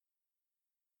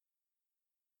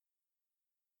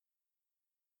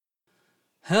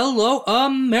Hello,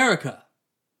 America!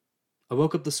 I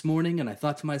woke up this morning and I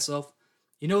thought to myself,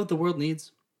 you know what the world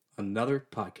needs? Another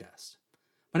podcast.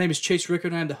 My name is Chase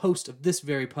Rickard and I am the host of this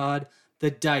very pod, The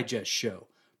Digest Show,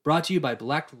 brought to you by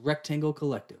Black Rectangle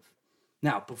Collective.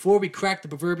 Now, before we crack the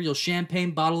proverbial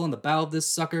champagne bottle on the bow of this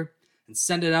sucker and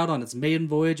send it out on its maiden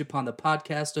voyage upon the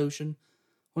podcast ocean,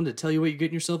 I wanted to tell you what you're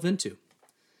getting yourself into.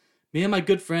 Me and my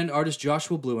good friend, artist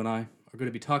Joshua Blue, and I are going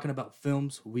to be talking about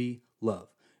films we love.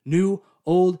 New,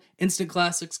 old, instant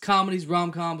classics, comedies,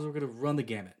 rom-coms, we're going to run the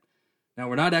gamut. Now,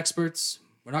 we're not experts,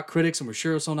 we're not critics, and we're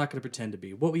sure as hell not going to pretend to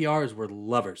be. What we are is we're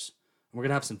lovers, and we're going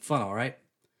to have some fun, all right?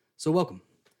 So welcome.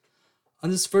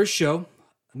 On this first show,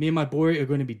 me and my boy are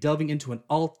going to be delving into an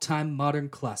all-time modern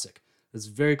classic that's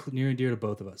very near and dear to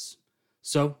both of us.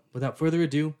 So, without further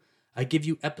ado, I give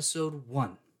you episode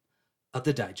 1 of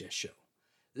The Digest Show.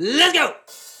 Let's go!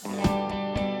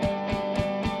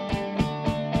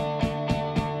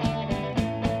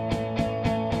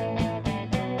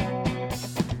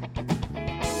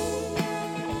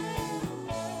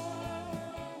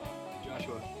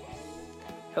 Joshua,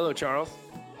 Hello, Charles.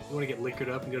 you want to get liquored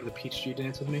up and go to the Peachtree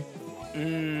dance with me?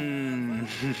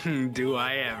 Do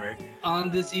I ever?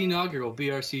 On this inaugural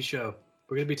BRC show,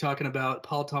 we're going to be talking about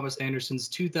Paul Thomas Anderson's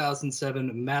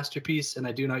 2007 masterpiece, and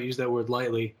I do not use that word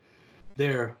lightly,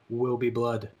 There Will Be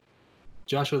Blood.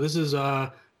 Joshua, this is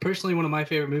personally one of my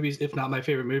favorite movies, if not my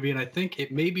favorite movie, and I think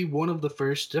it may be one of the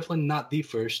first, definitely not the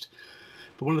first,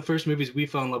 but one of the first movies we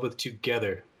fell in love with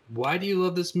together. Why do you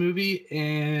love this movie,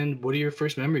 and what are your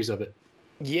first memories of it?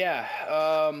 Yeah,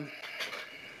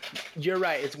 you're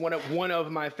right. It's one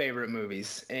of my favorite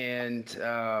movies, and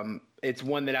it's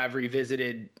one that I've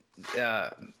revisited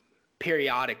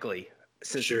periodically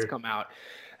since it's come out.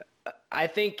 I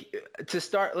think let's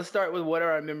start with what I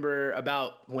remember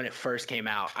about when it first came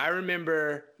out. I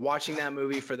remember watching that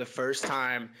movie for the first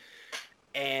time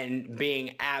and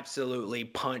being absolutely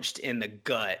punched in the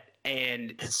gut.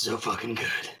 And It's so fucking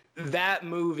good. that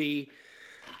movie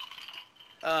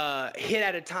hit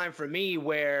at a time for me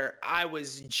where I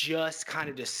was just kind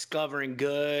of discovering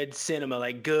good cinema,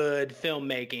 like good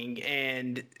filmmaking.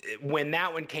 And when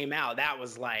that one came out, that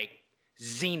was like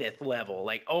zenith level.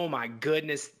 Like, oh my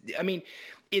goodness. I mean,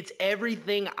 it's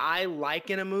everything I like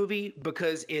in a movie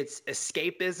because it's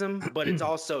escapism, but it's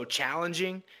also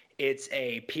challenging. It's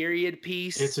a period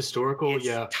piece. It's historical, It's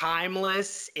yeah.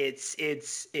 timeless. It's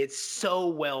so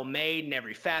well made in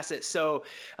every facet. So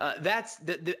that's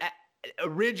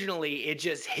originally it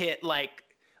just hit like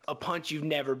a punch you've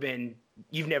never been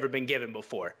given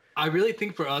before. I really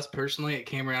think for us personally, it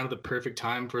came around at the perfect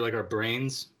time for like our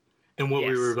brains and what we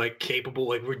Yes. were like capable.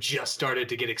 Like we're just started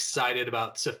to get excited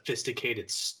about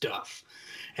sophisticated stuff,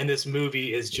 and this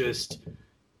movie is just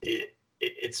it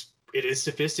is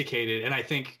sophisticated. And I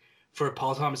think for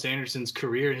Paul Thomas Anderson's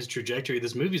career and his trajectory,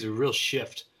 this movie is a real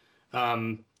shift.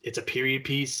 It's a period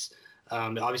piece.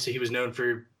 Obviously, he was known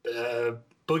for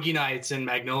Boogie Nights and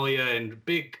Magnolia and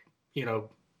big,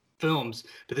 films.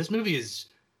 But this movie is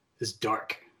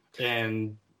dark,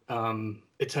 and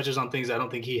it touches on things I don't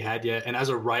think he had yet. And as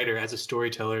a writer, as a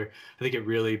storyteller, I think it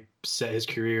really set his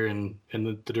career in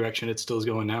the direction it still is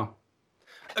going now.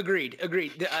 Agreed.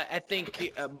 I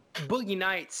think Boogie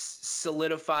Nights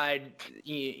solidified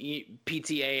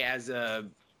PTA as a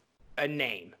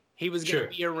name. He was going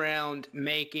to be around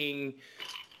making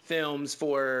films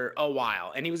for a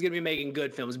while, and he was going to be making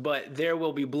good films. But There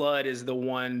Will Be Blood is the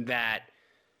one that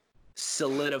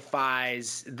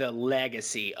solidifies the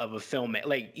legacy of a filmmaker.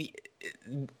 Like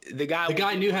the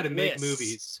guy knew how to make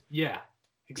movies. Yeah,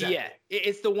 exactly. Yeah,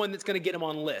 it's the one that's going to get him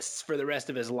on lists for the rest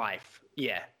of his life.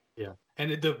 Yeah. Yeah.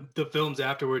 And the films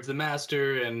afterwards, The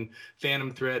Master and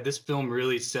Phantom Thread, this film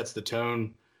really sets the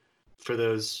tone for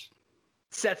those.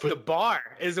 Sets the bar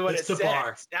is what it says.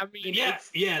 Bar. I mean, Yeah, it's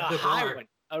the high bar. one,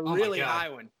 a really high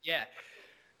one. Yeah.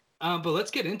 But let's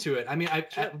get into it. I mean,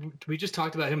 we just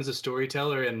talked about him as a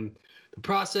storyteller, and the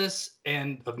process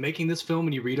and of making this film,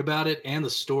 when you read about it, and the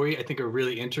story, I think are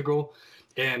really integral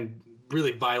and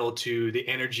really vital to the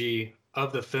energy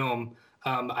of the film.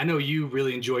 I know you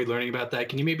really enjoyed learning about that.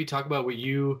 Can you maybe talk about what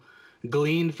you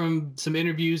gleaned from some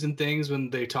interviews and things when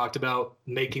they talked about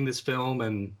making this film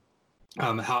and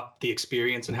how the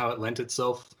experience and how it lent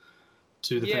itself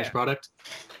to the finished product?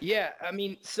 Yeah, I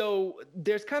mean, so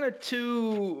there's kind of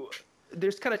two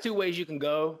ways you can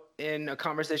go in a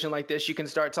conversation like this. You can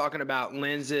start talking about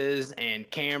lenses and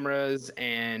cameras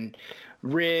and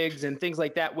rigs and things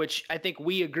like that, which I think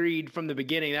we agreed from the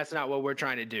beginning. That's not what we're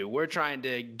trying to do. We're trying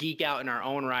to geek out in our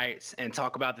own rights and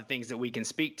talk about the things that we can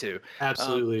speak to.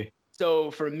 Absolutely.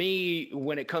 So for me,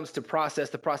 when it comes to the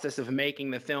process of making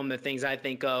the film, the things I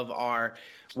think of are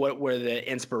what were the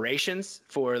inspirations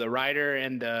for the writer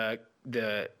and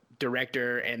the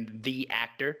director and the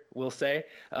actor, we'll say,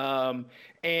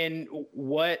 and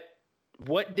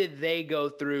what did they go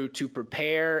through to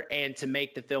prepare and to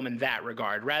make the film in that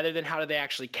regard, rather than how do they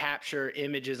actually capture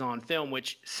images on film,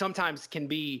 which sometimes can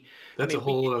be. That's a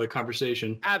whole other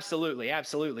conversation. Absolutely.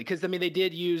 Because I mean, they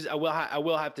did use. I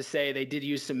will have to say they did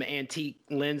use some antique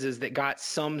lenses that got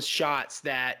some shots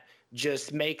that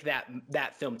just make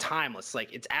that film timeless.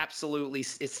 Like it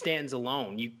stands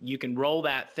alone. You can roll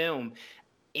that film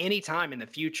anytime in the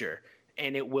future,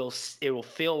 and it will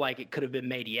feel like it could have been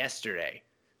made yesterday.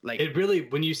 Like it really,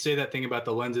 when you say that thing about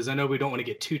the lenses, I know we don't want to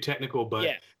get too technical,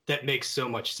 but that makes so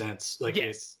much sense. Like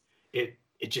it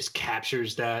just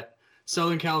captures that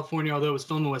Southern California, although it was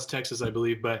filmed in West Texas, I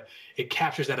believe, but it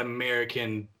captures that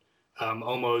American,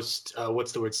 almost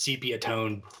what's the word, sepia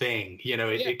tone thing. You know,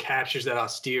 it captures that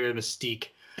austere mystique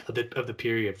of the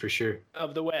period for sure.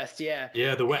 Of the West, yeah.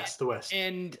 Yeah, the West.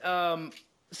 And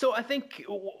so I think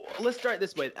let's start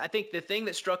this way. I think the thing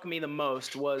that struck me the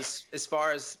most was as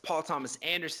far as Paul Thomas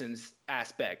Anderson's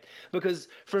aspect, because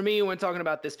for me, when talking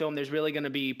about this film, there's really going to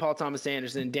be Paul Thomas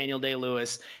Anderson, Daniel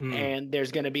Day-Lewis, and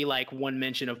there's going to be like one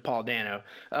mention of Paul Dano.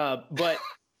 But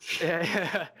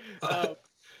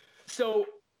so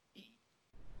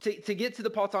to get to the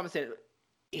Paul Thomas Anderson,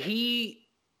 he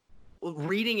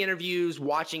reading interviews,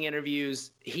 watching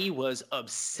interviews, he was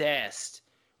obsessed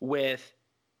with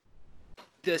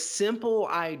the simple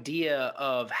idea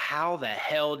of how the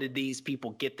hell did these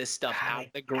people get this stuff out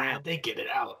of the ground? How they get it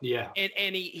out? Yeah.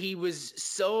 And he was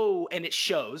so, and it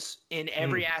shows in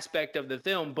every aspect of the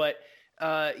film, but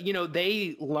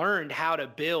they learned how to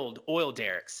build oil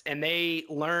derricks, and they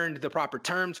learned the proper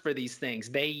terms for these things.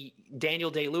 Daniel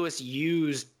Day-Lewis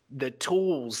used the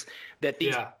tools that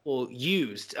these people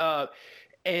used.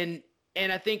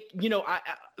 And I think,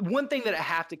 one thing that I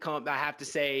have to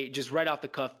say just right off the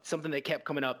cuff, something that kept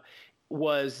coming up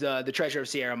was The Treasure of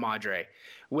Sierra Madre,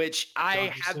 which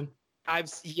I've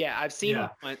seen it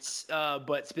once,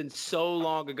 but it's been so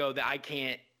long ago that I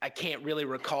can't really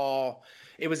recall.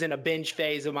 It was in a binge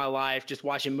phase of my life, just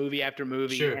watching movie after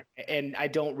movie. Sure. And I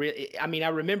don't really, I mean, I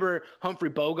remember Humphrey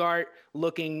Bogart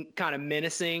looking kind of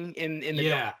menacing in the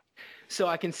dark. So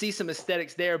I can see some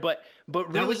aesthetics there, but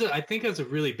really, I think that's a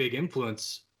really big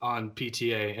influence on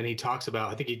PTA. And he talks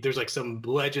about, I think there's like some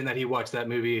legend that he watched that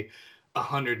movie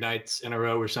 100 nights in a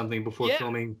row or something before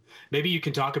filming. Maybe you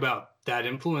can talk about that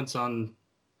influence on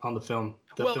the film,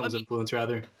 film's influence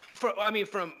rather. From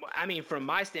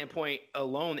my standpoint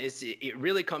alone, it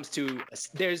really comes to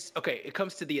it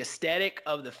comes to the aesthetic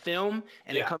of the film,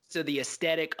 and it comes to the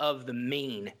aesthetic of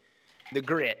the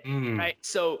grit, right?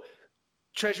 So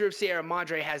Treasure of Sierra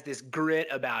Madre has this grit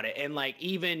about it, and like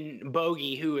even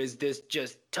Bogey, who is this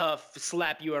just tough,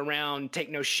 slap you around, take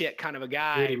no shit kind of a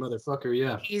guy, gritty motherfucker,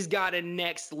 yeah. He's got a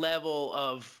next level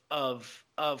of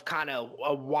kind of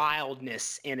a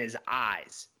wildness in his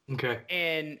eyes. Okay.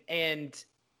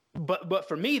 But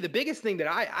for me, the biggest thing that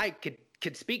I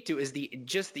could speak to is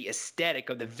the aesthetic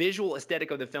of the visual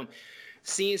aesthetic of the film.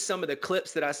 Seeing some of the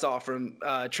clips that I saw from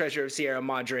Treasure of Sierra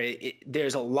Madre,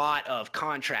 there's a lot of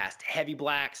contrast, heavy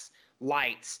blacks,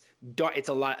 lights, dark. It's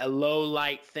a low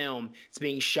light film. It's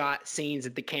being shot scenes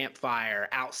at the campfire,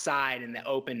 outside in the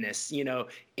openness.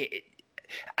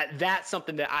 That's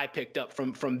something that I picked up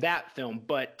from that film.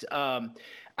 But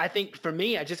I think for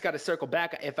me, I just got to circle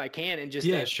back if I can and just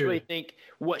really think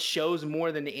what shows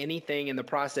more than anything in the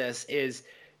process is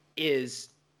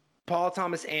Paul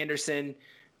Thomas Anderson.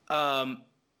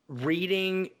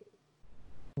 Reading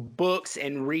books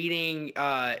and reading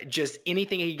just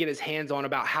anything he could get his hands on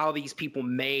about how these people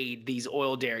made these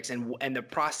oil derricks and the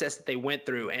process that they went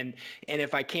through. And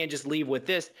if I can just leave with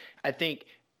this, I think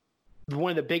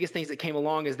one of the biggest things that came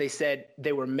along is they said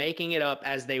they were making it up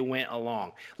as they went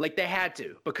along. Like they had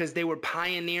to, because they were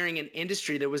pioneering an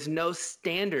industry. There was no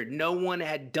standard. No one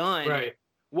had done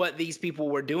what these people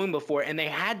were doing before, and they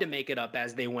had to make it up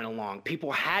as they went along.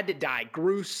 People had to die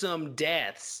gruesome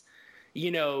deaths,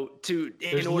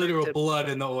 there's literal blood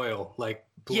in the oil. Like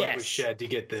blood was shed to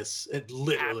get this.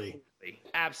 Literally.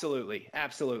 Absolutely.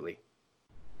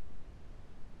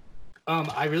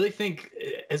 I really think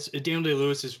as Daniel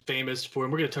Day-Lewis is famous for,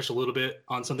 and we're going to touch a little bit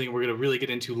on something we're going to really get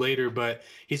into later, but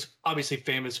he's obviously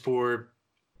famous for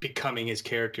becoming his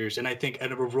characters. And I think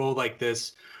in a role like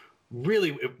this,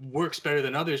 really it works better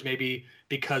than others, maybe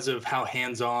because of how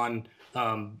hands-on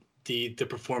the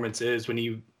performance is when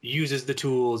he uses the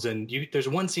tools. And there's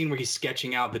one scene where he's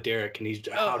sketching out the derrick and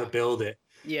how to build it.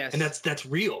 Yes. And that's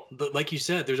real. Like you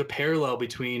said, there's a parallel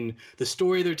between the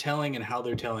story they're telling and how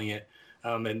they're telling it,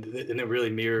 and it really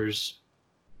mirrors.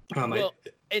 Well,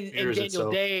 and Mirrors Daniel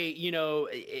itself. Day,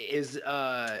 is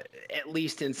at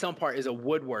least in some part is a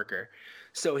woodworker.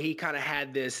 So he kind of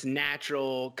had this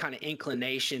natural kind of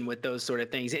inclination with those sort of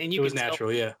things. And you It was can tell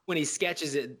natural, yeah. when he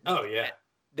sketches it Oh yeah.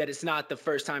 that it's not the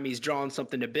first time he's drawn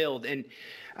something to build. And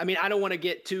I mean, I don't want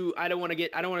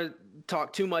to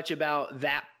talk too much about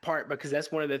that part because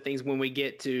that's one of the things when we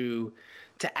get to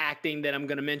acting that I'm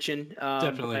going to mention.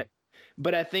 Definitely.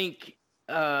 But I think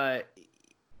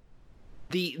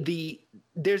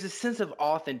there's a sense of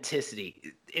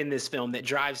authenticity in this film that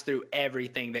drives through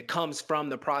everything that comes from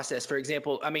the process. For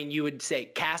example, I mean, you would say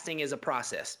casting is a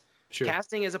process. Sure.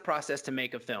 Casting is a process to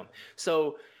make a film.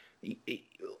 So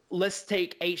let's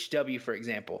take HW for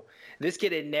example. This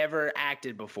kid had never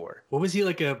acted before. What was he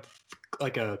like a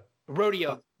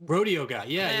rodeo guy?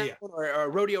 Yeah. Or a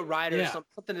rodeo rider, Yeah. or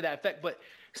something to that effect. But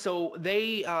so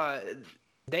they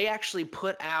actually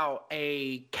put out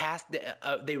a cast.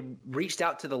 They reached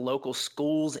out to the local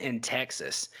schools in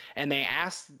Texas, and they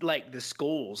asked like the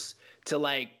schools to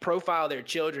like profile their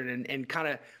children and kind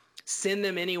of send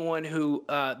them anyone who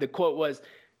the quote was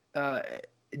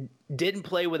didn't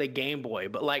play with a Game Boy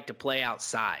but liked to play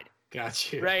outside.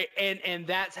 Got you. Right, and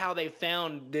that's how they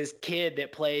found this kid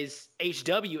that plays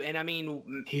HW. And I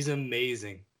mean, he's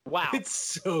amazing. Wow, it's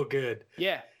so good.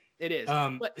 Yeah, it is.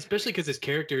 Especially because his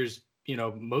character's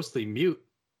mostly mute.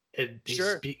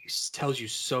 Sure. He tells you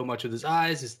so much with his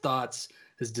eyes, his thoughts,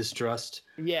 his distrust.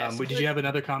 Yes. Did you have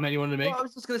another comment you wanted to make? Well, I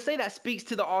was just going to say that speaks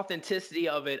to the authenticity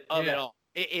of it all.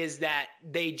 It is that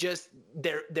they just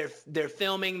they're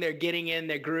filming, they're getting in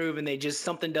their groove, and they just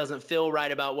something doesn't feel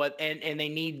right about what, and they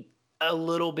need a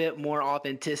little bit more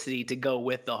authenticity to go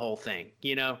with the whole thing.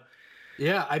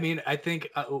 Yeah, I mean, I think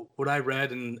what I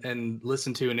read and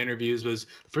listened to in interviews was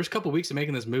the first couple of weeks of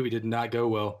making this movie did not go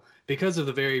well because of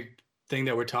the very thing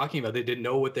that we're talking about. They didn't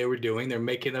know what they were doing. They're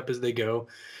making up as they go,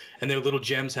 and their little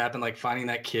gems happen, like finding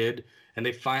that kid. And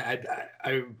they find,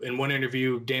 I in one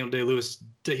interview, Daniel Day-Lewis,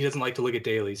 he doesn't like to look at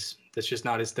dailies. That's just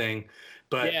not his thing.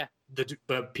 But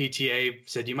but PTA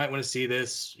said you might want to see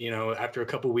this, after a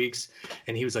couple of weeks,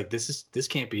 and he was like, this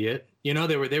can't be it.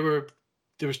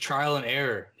 There was trial and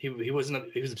error. He was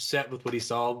upset with what he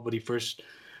saw,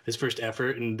 his first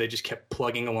effort, and they just kept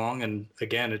plugging along. And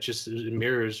again, it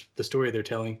mirrors the story they're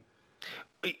telling.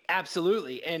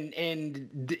 Absolutely,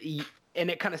 and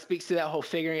it kind of speaks to that whole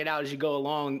figuring it out as you go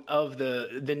along of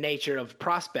the nature of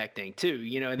prospecting too.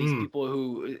 These people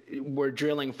who were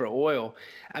drilling for oil.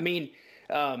 I mean,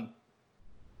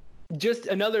 just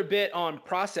another bit on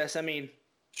process. I mean,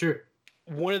 sure.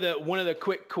 One of the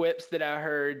quick quips that I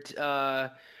heard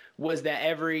was that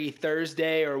every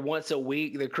Thursday or once a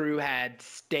week the crew had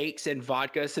steaks and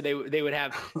vodka. So they would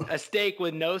have a steak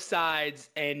with no sides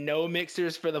and no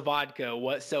mixers for the vodka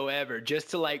whatsoever, just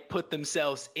to like put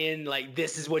themselves in like,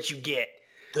 this is what you get.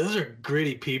 Those are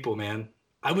gritty people, man.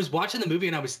 I was watching the movie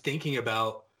and I was thinking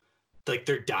about like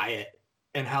their diet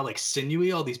and how like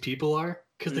sinewy all these people are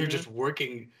because they're just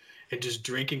working and just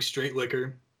drinking straight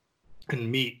liquor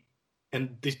and meat.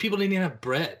 And these people didn't even have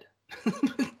bread.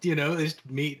 They just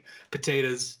meat,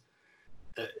 potatoes.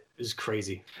 Is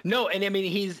crazy. No, and I mean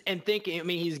he's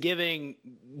giving,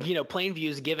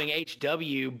 Plainview's giving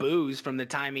HW booze from the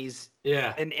time he's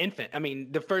an infant. I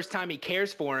mean, the first time he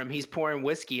cares for him, he's pouring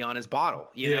whiskey on his bottle.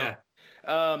 You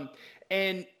know?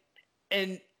 And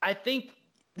I think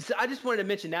so. I just wanted to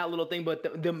mention that little thing, but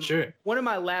one of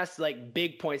my last like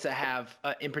big points I have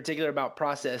in particular about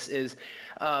process is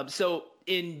so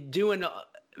in doing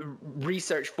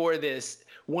research for this,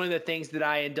 one of the things that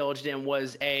I indulged in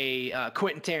was a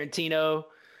Quentin Tarantino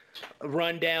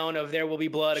rundown of There Will Be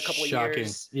Blood a couple of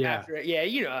years after it. Yeah,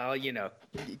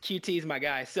 QT's my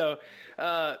guy. So,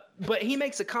 but he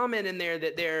makes a comment in there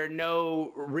that there are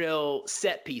no real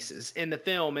set pieces in the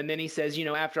film. And then he says,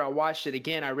 after I watched it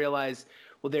again, I realized,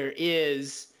 well, there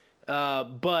is,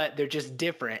 but they're just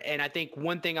different. And I think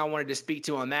one thing I wanted to speak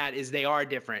to on that is they are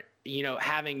different.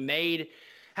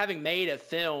 Having made a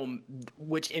film,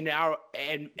 which in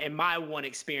my one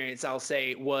experience, I'll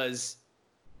say was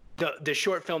the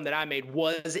short film that I made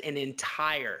was an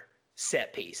entire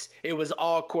set piece. It was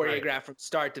all choreographed from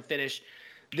start to finish.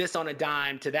 This on a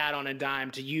dime to that on a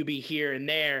dime to you be here and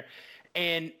there.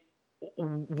 And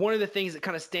one of the things that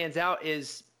kind of stands out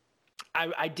is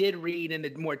I did read in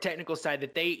the more technical side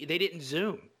that they didn't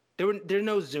zoom. There are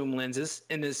no zoom lenses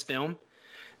in this film.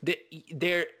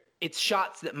 It's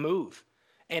shots that move.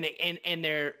 And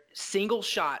they're single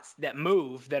shots that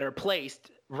move that are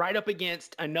placed right up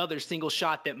against another single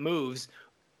shot that moves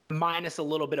minus a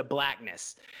little bit of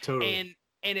blackness. Totally.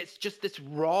 And it's just this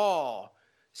raw,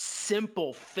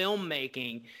 simple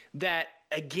filmmaking that,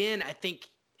 again, I think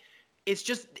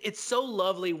it's so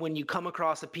lovely when you come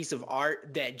across a piece of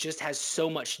art that just has so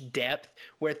much depth,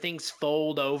 where things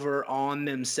fold over on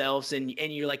themselves, and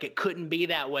you're like, it couldn't be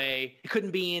that way. It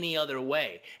couldn't be any other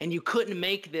way. And you couldn't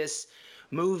make this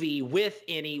movie with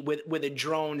a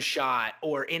drone shot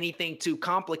or anything too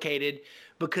complicated,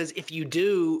 because if you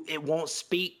do, it won't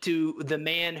speak to the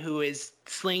man who is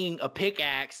slinging a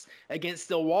pickaxe against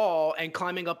the wall and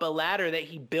climbing up a ladder that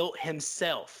he built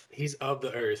himself. He's of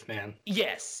the earth, man.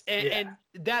 Yes. And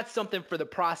that's something for the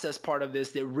process part of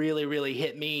this that really, really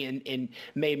hit me and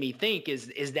made me think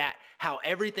is that how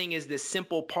everything is this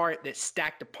simple part that's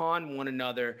stacked upon one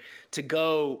another to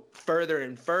go further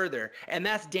and further. And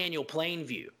that's Daniel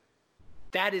Plainview.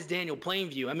 That is Daniel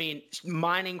Plainview. I mean,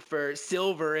 mining for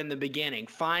silver in the beginning,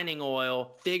 finding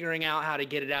oil, figuring out how to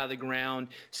get it out of the ground,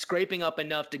 scraping up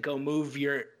enough to go move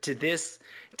to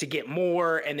get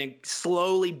more, and then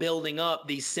slowly building up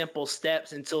these simple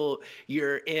steps until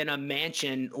you're in a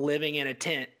mansion living in a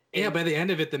tent. Yeah, by the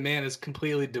end of it, the man is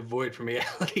completely devoid from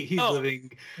reality. He's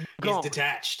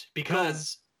detached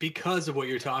because of what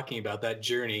you're talking about, that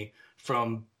journey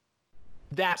from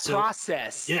that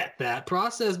process. Yeah, that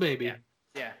process, baby.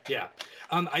 Yeah.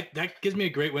 That gives me a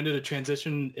great window to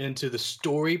transition into the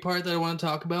story part that I want to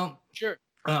talk about. Sure.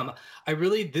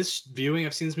 This viewing,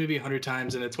 I've seen this movie 100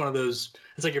 times, and it's one of those,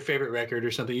 it's like your favorite record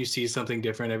or something. You see something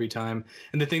different every time.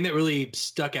 And the thing that really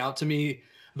stuck out to me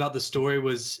about the story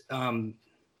was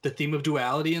the theme of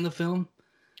duality in the film.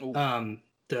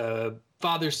 The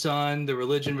father-son, the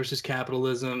religion versus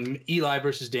capitalism, Eli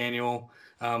versus Daniel.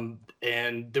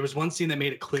 And there was one scene that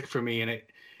made it click for me, and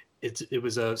it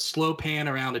was a slow pan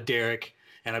around a derrick,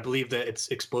 and I believe that it's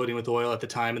exploding with oil at the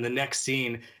time. And the next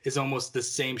scene is almost the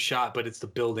same shot, but it's the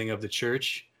building of the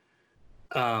church.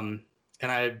 And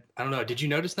I don't know. Did you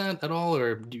notice that at all,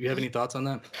 or do you have any thoughts on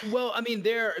that? Well, I mean,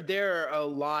 there are a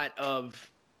lot of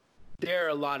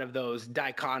those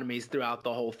dichotomies throughout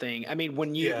the whole thing. I mean,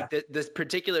 when this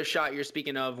particular shot you're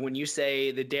speaking of, when you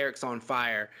say the derrick's on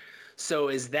fire, so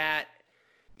is that,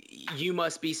 you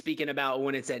must be speaking about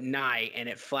when it's at night and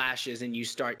it flashes and you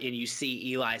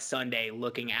see Eli Sunday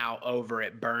looking out over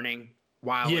it burning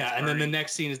while it's burning. And then the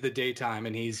next scene is the daytime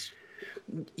and he's...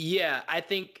 Yeah, I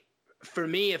think for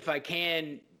me, if I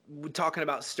can, talking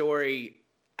about story,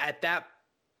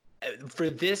 for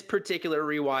this particular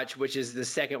rewatch, which is the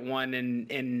second one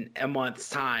in a month's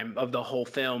time of the whole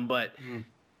film, but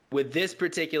with this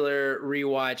particular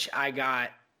rewatch, I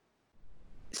got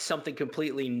something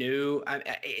completely new.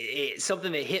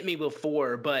 Something that hit me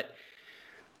before, but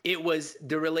it was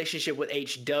the relationship with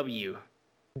HW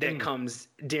that comes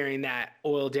during that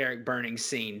oil derrick burning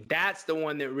scene. That's the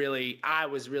one that I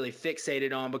was really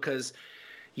fixated on, because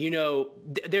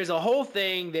there's a whole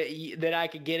thing that I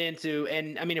could get into,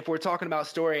 and I mean, if we're talking about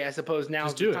story, I suppose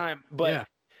now's the time. But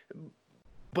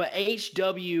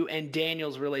HW and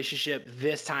Daniel's relationship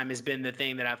this time has been the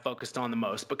thing that I focused on the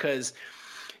most, because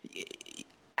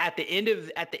by the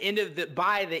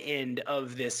end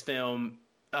of this film,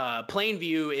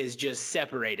 Plainview is just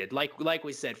separated, like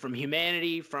we said, from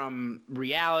humanity, from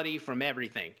reality, from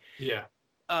everything. Yeah.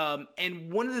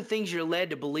 And one of the things you're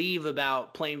led to believe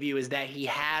about Plainview is that he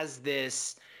has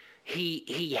this,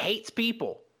 he hates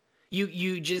people. He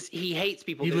hates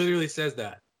people. He literally says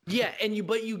that. Yeah,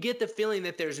 but you get the feeling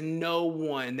that there's no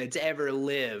one that's ever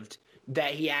lived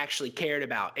that he actually cared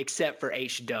about except for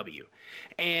HW.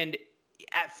 And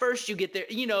at first you get there,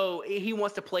 he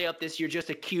wants to play up this, you're just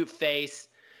a cute face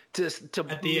to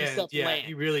at the end, land.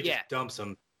 He really just dumps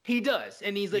him. He does,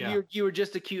 and he's like, you were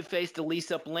just a cute face to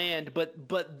lease up land. But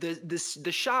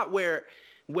the shot where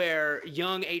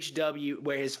young HW,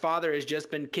 where his father has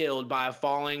just been killed by a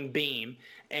falling beam,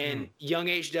 and young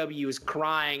HW is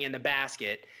crying in the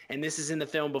basket, and this is in the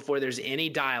film before there's any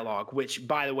dialogue, which,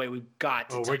 by the way, we've got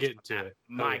to we're getting to it.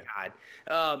 My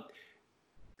God.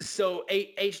 So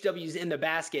HW's in the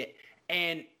basket,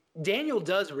 and Daniel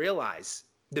does realize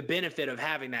the benefit of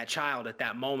having that child at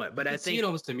that moment. But I think see it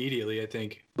almost immediately, I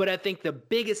think. But I think the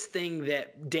biggest thing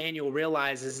that Daniel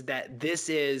realizes is that this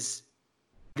is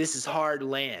hard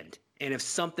land. And if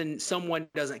someone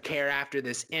doesn't care after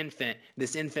this infant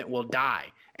will die.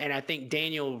 And I think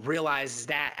Daniel realizes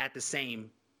that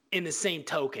in the same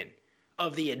token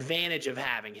of the advantage of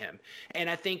having him.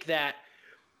 And I think that,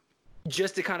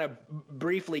 just to kind of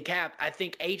briefly cap, I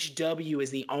think HW is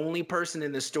the only person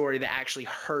in the story that actually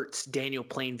hurts Daniel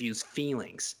Plainview's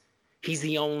feelings. He's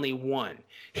the only one.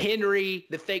 Henry,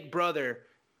 the fake brother,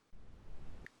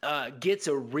 gets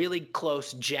a really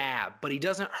close jab, but he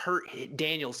doesn't hurt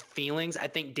Daniel's feelings. I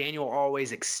think Daniel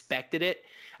always expected it.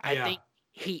 I think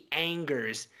he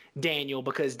angers Daniel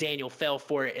because Daniel fell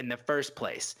for it in the first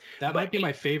place. That might be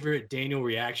my favorite Daniel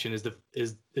reaction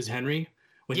is Henry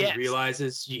when he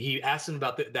realizes he asks him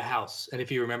about the house and if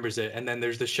he remembers it, and then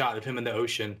there's the shot of him in the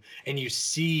ocean and you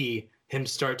see him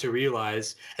start to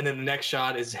realize, and then the next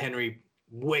shot is Henry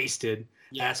wasted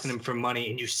asking him for money,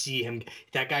 and you see him,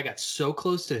 that guy got so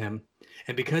close to him,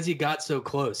 and because he got so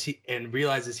close and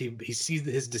realizes he sees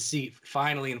his deceit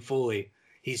finally and fully,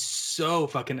 he's so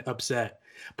fucking upset.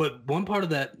 But one part of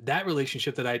that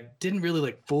relationship that I didn't really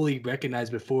like fully recognize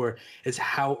before is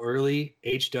how early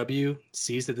HW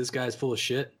sees that this guy is full of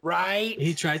shit. Right.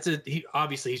 He tries to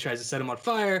set him on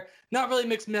fire. Not really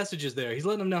mixed messages there. He's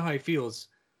letting him know how he feels.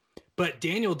 But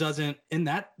Daniel doesn't, in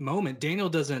that moment, Daniel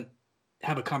doesn't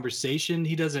have a conversation.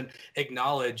 He doesn't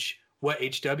acknowledge what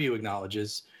HW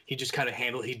acknowledges. He just kind of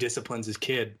he disciplines his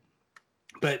kid.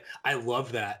 But I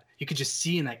love that. You could just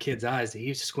see in that kid's eyes that he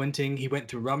was squinting. He went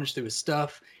through rummage through his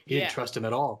stuff. He didn't trust him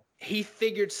at all. He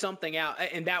figured something out,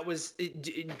 and that was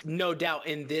no doubt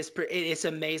in this. It's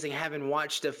amazing having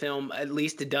watched the film at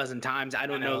least a dozen times. I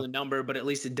don't know the number, but at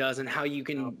least a dozen. How you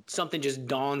can something just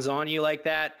dawns on you like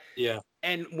that. Yeah.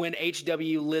 And when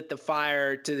HW lit the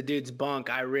fire to the dude's bunk,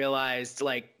 I realized,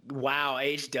 like, wow,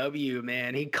 HW,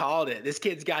 man, he called it. This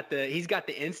kid's got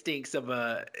the instincts of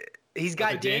a. He's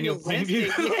got Daniel's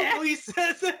instinct. Yeah. He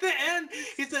says at the end,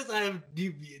 he says,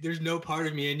 there's no part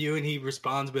of me in you. And he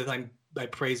responds with, I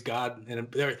praise God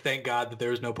and thank God that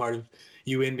there is no part of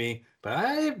you in me. But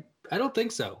I don't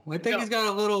think so. I think he's got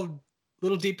a little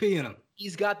DP in him.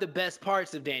 He's got the best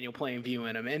parts of Daniel Plainview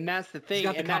in him. And that's the thing. He's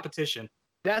got the competition.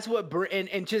 That's what,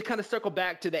 and to kind of circle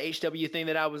back to the HW thing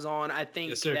that I was on, I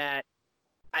think that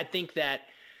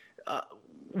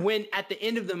when at the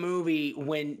end of the movie,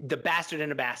 when the bastard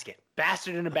in a basket,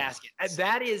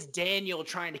 that is Daniel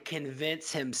trying to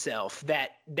convince himself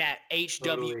that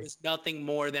HW is nothing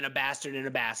more than a bastard in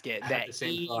a basket, that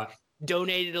he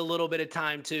donated a little bit of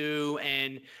time to,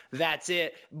 and that's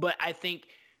it. But I think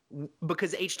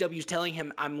because HW is telling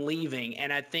him I'm leaving,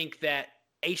 and I think that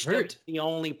HW is the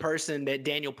only person that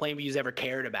Daniel Plainview's ever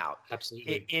cared about.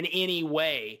 Absolutely. In any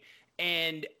way.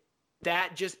 And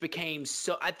that just became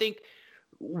so, I think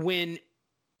when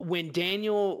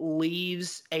Daniel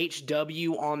leaves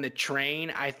HW on the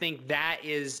train, I think that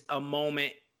is a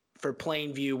moment for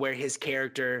Plainview where his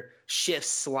character shifts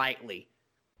slightly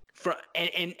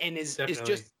and is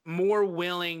just more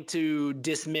willing to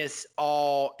dismiss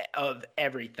all of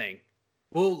everything.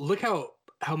 Well, look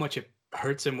how much it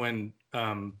hurts him when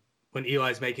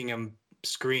Eli's making him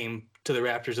scream to the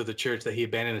rafters of the church that he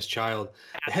abandoned his child.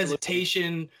 Absolutely. The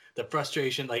hesitation, the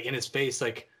frustration, like in his face,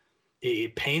 like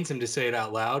it pains him to say it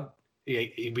out loud.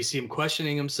 We see him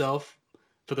questioning himself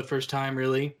for the first time,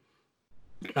 really.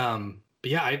 But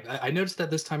yeah, I noticed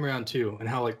that this time around too, and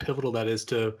how like pivotal that is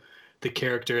to the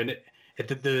character. And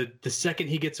the second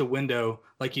he gets a window,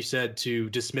 like you said, to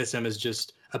dismiss him as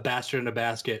just a bastard in a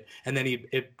basket, and then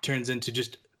it turns into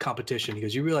just competition. He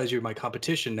goes, you realize you're my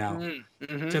competition now.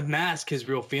 Mm-hmm. To mask his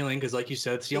real feeling, because like you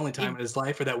said, it's the only time in his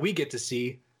life where that we get to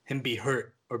see him be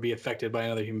hurt or be affected by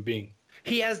another human being.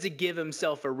 He has to give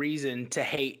himself a reason to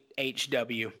hate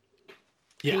HW.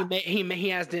 Yeah. He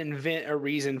has to invent a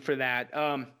reason for that.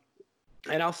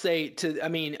 And I'll say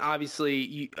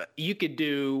obviously you could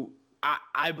do,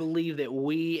 I believe that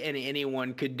we and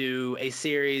anyone could do a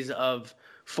series of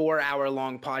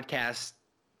 4-hour-long podcasts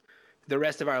the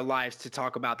rest of our lives to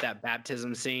talk about that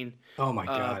baptism scene. Oh my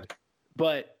God.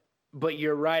 But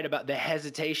you're right about the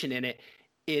hesitation in it.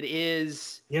 It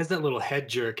is. He has that little head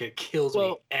jerk. It kills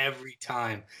me every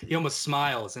time. He almost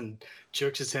smiles and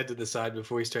jerks his head to the side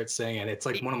before he starts saying it. It's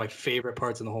like one of my favorite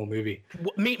parts in the whole movie.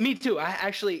 Me too. I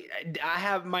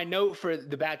have my note for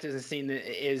the baptism scene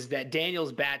is that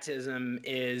Daniel's baptism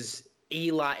is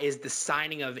the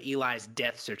signing of Eli's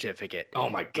death certificate. Oh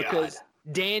my God. Because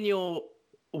Daniel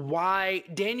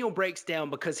breaks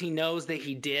down because he knows that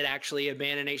he did actually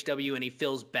abandon HW and he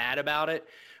feels bad about it.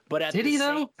 But at did the he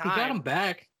same though? time, He got him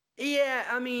back. Yeah,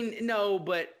 I mean, no,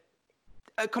 but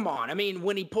come on. I mean,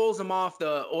 when he pulls him off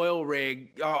the oil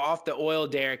rig, off the oil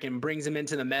derrick, and brings him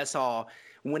into the mess hall,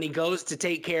 when he goes to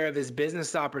take care of his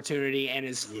business opportunity and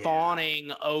is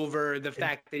fawning over the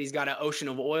fact that he's got an ocean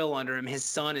of oil under him, his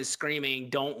son is screaming,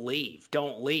 "Don't leave,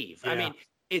 don't leave." Yeah. I mean,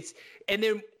 and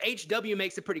then HW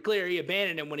makes it pretty clear he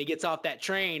abandoned him when he gets off that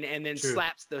train and then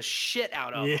slaps the shit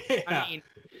out of him. I mean,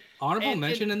 honorable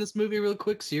mention in this movie real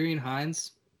quick, Syrian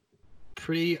Hines.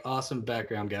 Pretty awesome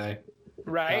background guy.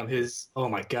 Right. Oh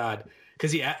my God.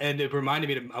 because and it reminded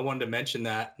me I wanted to mention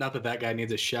that, not that guy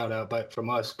needs a shout out, but from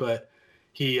us, but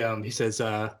he says,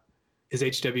 "Is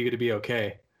HW going to be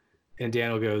okay?" And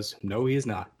Daniel goes, "No, he is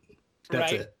not."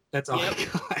 That's Right. it. That's all Yep. I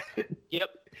got. Yep.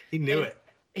 He knew And it.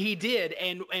 he did.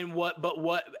 And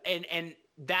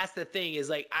that's the thing is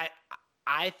like,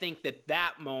 I think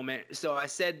that moment, so I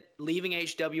said leaving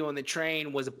HW on the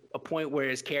train was a point where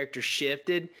his character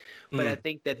shifted, but I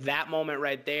think that moment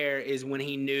right there is when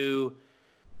he knew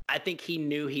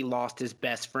he lost his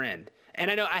best friend. And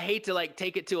I know I hate to like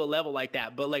take it to a level like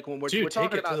that, but like when we're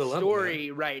talking about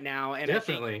story right now, and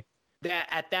definitely. I think that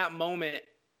at that moment,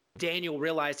 Daniel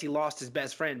realized he lost his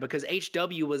best friend because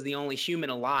HW was the only human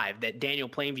alive that Daniel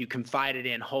Plainview confided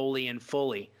in wholly and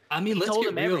fully. I mean, let's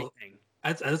get real.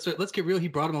 Everything. Let's get real. He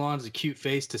brought him along as a cute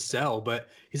face to sell, but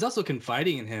he's also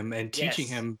confiding in him and teaching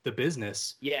him the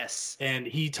business. Yes. And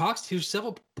he talks to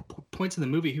several points in the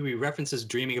movie who he references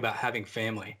dreaming about having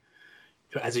family.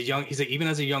 He's like, even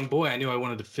as a young boy, I knew I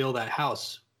wanted to fill that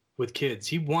house with kids.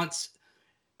 He wants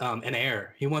an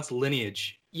heir. He wants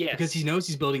lineage. Yes. Because he knows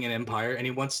he's building an empire,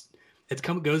 and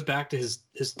goes back to his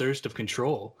thirst of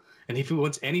control. And if he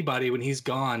wants anybody when he's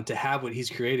gone to have what he's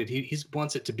created, he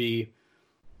wants it to be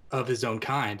of his own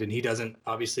kind. And he doesn't,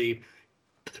 obviously,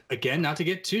 again, not to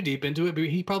get too deep into it, but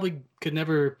he probably could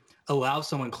never allow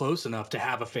someone close enough to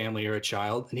have a family or a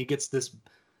child. And he gets this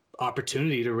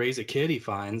opportunity to raise a kid he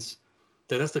finds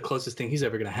that's the closest thing he's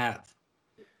ever going to have.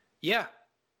 Yeah,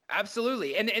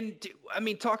 absolutely. And I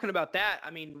mean, talking about that,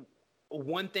 I mean,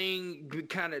 one thing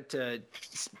kind of to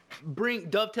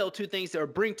bring two things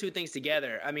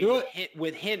together. I mean,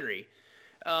 with Henry,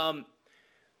 the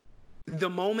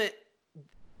moment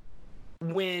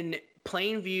when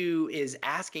Plainview is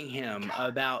asking him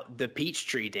about the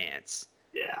Peachtree dance.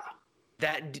 Yeah.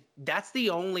 That's the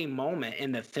only moment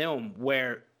in the film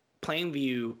where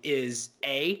Plainview is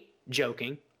A,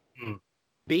 joking,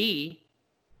 B,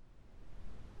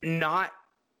 not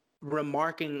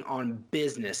remarking on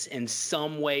business in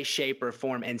some way, shape, or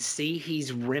form, and C,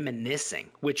 he's reminiscing,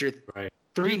 which are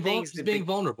three things. He's being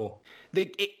vulnerable.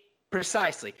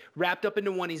 Precisely. Wrapped up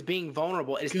into one, he's being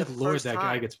vulnerable. It's Good the Lord, first that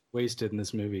time. guy gets wasted in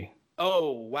this movie.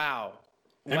 Oh, wow.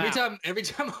 Every time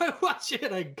I watch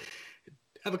it, I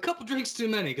have a couple drinks too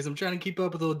many because I'm trying to keep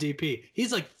up with little DP.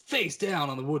 He's like face down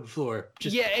on the wood floor.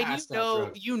 Just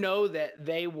and you know that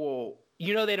they will.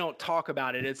 You know they don't talk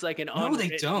about it. It's like an no,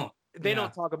 they don't. They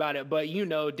don't talk about it, but you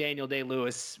know Daniel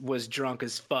Day-Lewis was drunk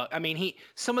as fuck. I mean,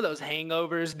 some of those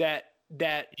hangovers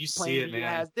that you see it, man.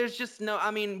 Has, there's just no. I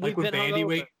mean, like we've been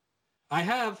hungover. I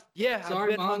have. Yeah,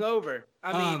 sorry, I've been Mom. hungover.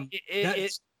 I mean,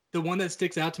 the one that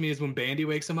sticks out to me is when Bandy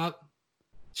wakes him up.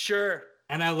 Sure.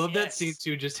 And I love that scene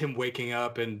too, just him waking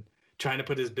up and trying to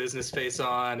put his business face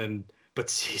on, but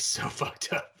he's so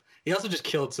fucked up. He also just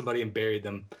killed somebody and buried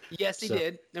them. Yes, he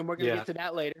did, and we're gonna get to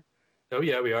that later. Oh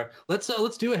yeah, we are. Let's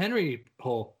do a Henry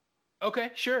hole.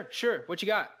 Okay, sure. What you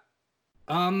got?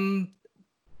 What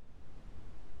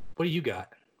do you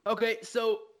got? Okay,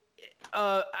 so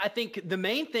I think the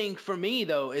main thing for me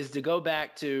though is to go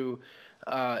back to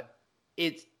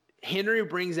it's Henry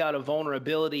brings out a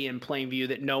vulnerability in Plainview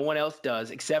that no one else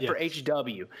does except for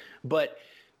HW. But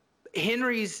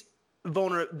Henry's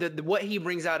what he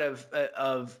brings out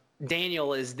of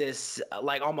Daniel is this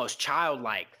like almost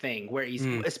childlike thing where he's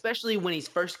especially when he's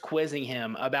first quizzing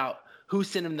him about who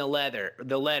sent him the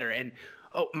letter and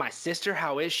my sister,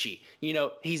 how is she? You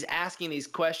know, he's asking these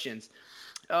questions.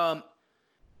 And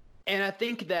I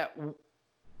think that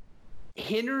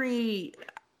Henry's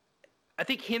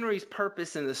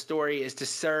purpose in the story is to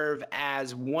serve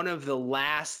as one of the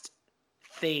last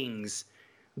things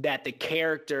that the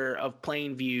character of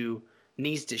Plainview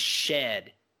needs to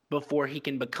shed before he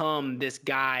can become this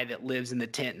guy that lives in the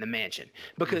tent in the mansion.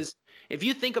 Because if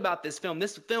you think about this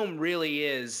film really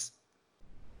is,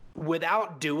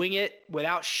 without doing it,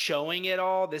 without showing it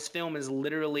all, this film is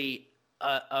literally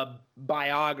a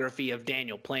biography of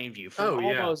Daniel Plainview from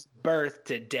almost birth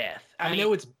to death. I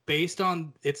know it's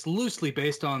loosely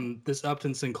based on this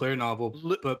Upton Sinclair novel,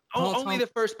 but only the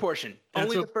first portion.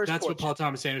 That's what Paul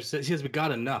Thomas Anderson says. He says we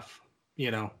got enough,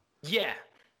 Yeah.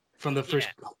 From the first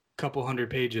couple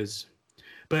hundred pages.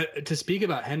 But to speak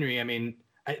about Henry, I mean,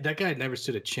 that guy never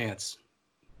stood a chance.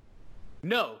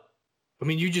 No. I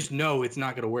mean, you just know it's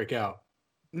not going to work out.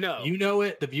 No. You know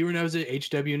it. The viewer knows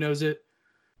it. HW knows it.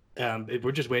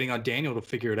 We're just waiting on Daniel to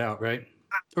figure it out, right?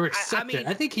 Or accept it.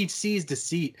 I think he sees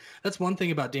deceit. That's one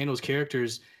thing about Daniel's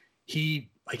characters.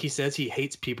 Like he says, he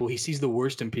hates people. He sees the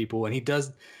worst in people, and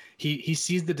he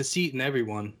sees the deceit in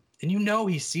everyone. And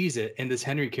he sees it in this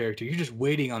Henry character. You're just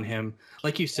waiting on him.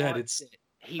 Like you said,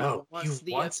 he wants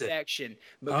the affection.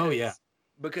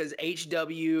 because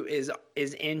HW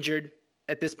is injured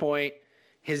at this point.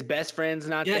 His best friend's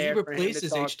not there. Yeah, he for him to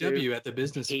replaces talk HW to. at the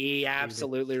business. He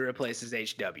absolutely replaces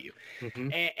HW,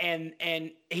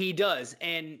 and he does.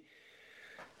 And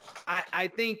I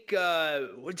think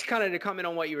it's kind of to comment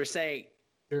on what you were saying.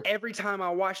 Sure. Every time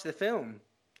I watch the film,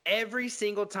 every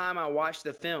single time I watch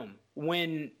the film,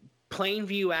 when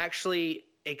Plainview actually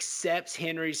accepts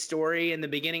Henry's story in the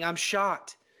beginning, I'm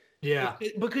shocked. Yeah,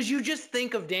 because you just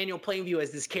think of Daniel Plainview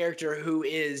as this character who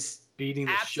is beating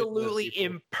the absolutely shit out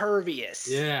of people. impervious.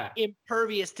 Yeah.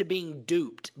 Impervious to being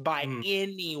duped by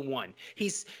anyone.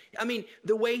 I mean,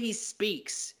 the way he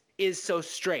speaks is so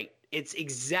straight. It's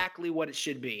exactly what it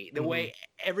should be. The way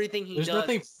everything he There's does. There's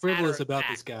nothing frivolous about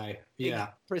fact. this guy. Yeah.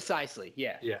 Precisely.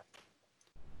 Yeah. Yeah.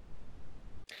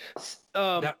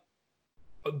 Now,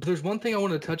 there's one thing I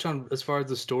want to touch on as far as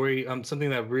the story. Something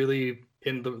that really,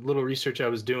 in the little research I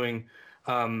was doing,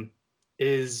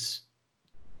 is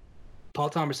Paul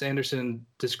Thomas Anderson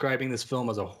describing this film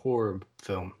as a horror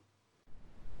film,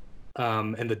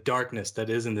 and the darkness that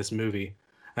is in this movie.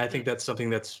 And I think that's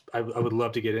something I would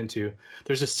love to get into.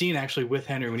 There's a scene actually with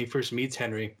Henry when he first meets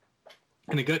Henry,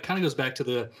 and it kind of goes back to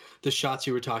the shots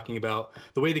you were talking about,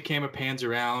 the way the camera pans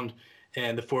around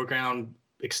and the foreground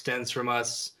extends from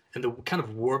us, and the kind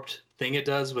of warped thing it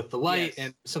does with the light,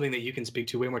 and something that you can speak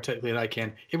to way more technically than I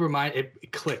can.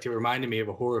 It clicked. It reminded me of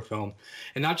a horror film,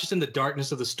 and not just in the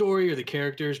darkness of the story or the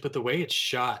characters, but the way it's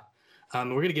shot. We're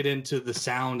going to get into the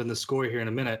sound and the score here in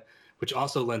a minute, which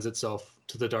also lends itself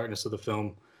to the darkness of the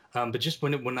film. But just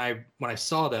when I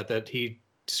saw that he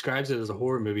describes it as a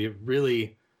horror movie, it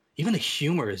really, even the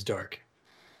humor is dark.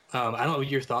 I don't know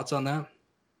your thoughts on that.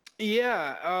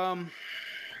 Yeah,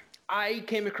 I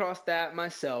came across that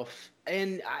myself,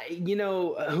 and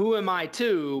who am I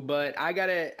to? But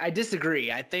I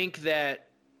disagree. I think that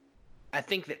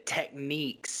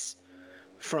techniques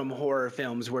from horror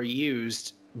films were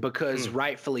used because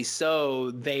rightfully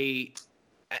so.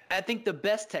 I think the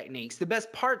best techniques, the best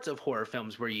parts of horror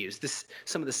films were used.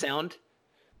 Some of the sound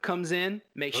comes in,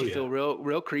 makes you feel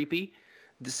real creepy.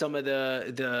 Some of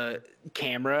the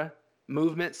camera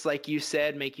movements, like you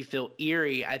said, make you feel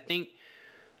eerie. I think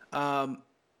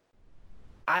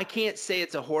I can't say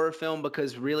it's a horror film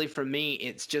because really for me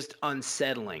it's just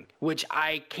unsettling, which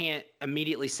I can't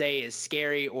immediately say is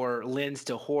scary or lends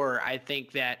to horror. I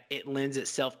think that it lends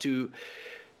itself to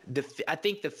I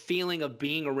think the feeling of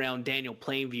being around Daniel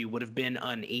Plainview would have been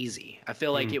uneasy. I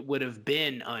feel like it would have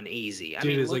been uneasy.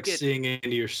 Dude, it's like seeing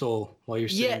into your soul while you're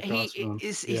sitting across from him.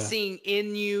 He's seeing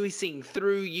in you, he's seeing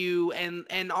through you,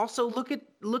 and also look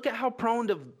at how prone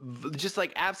to just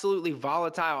like absolutely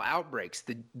volatile outbreaks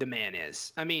the man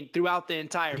is. I mean, throughout the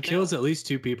entire he film. kills at least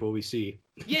 2 people we see.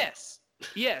 Yes,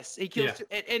 he kills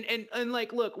and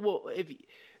like look, well,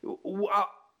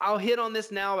 I'll hit on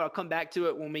this now, but I'll come back to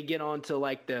it when we get on to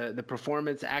like the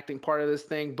performance acting part of this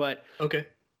thing. But okay,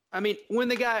 I mean, when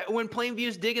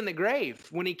Plainview's digging the grave,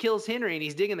 when he kills Henry and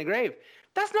he's digging the grave,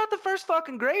 that's not the first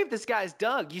fucking grave this guy's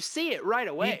dug. You see it right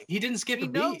away. He didn't skip a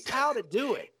beat. He knows how to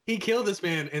do it. He killed this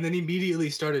man and then immediately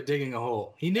started digging a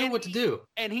hole. He knew what to do.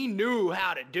 And he knew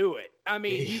how to do it. I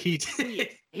mean, he did.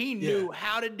 He knew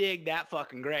how to dig that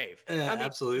fucking grave. Yeah, I mean,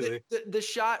 absolutely. The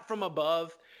shot from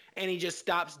above, and he just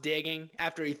stops digging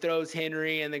after he throws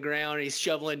Henry in the ground. And he's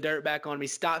shoveling dirt back on him. He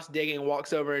stops digging and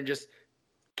walks over and just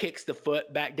kicks the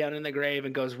foot back down in the grave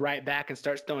and goes right back and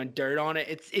starts throwing dirt on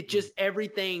it. It just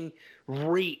everything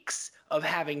reeks of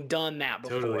having done that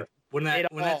before. Totally. When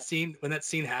that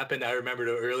scene happened, I remembered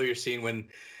an earlier scene when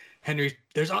Henry.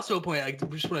 There's also a point I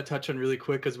just want to touch on really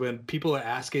quick because when people are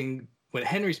asking, when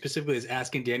Henry specifically is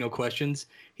asking Daniel questions,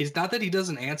 he's not that he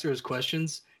doesn't answer his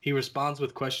questions. He responds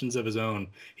with questions of his own.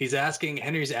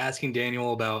 Henry's asking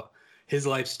Daniel about his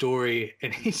life story,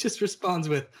 and he just responds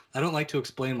with, "I don't like to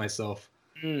explain myself."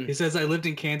 He says, "I lived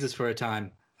in Kansas for a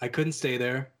time. I couldn't stay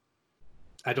there.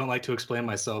 I don't like to explain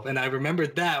myself." And I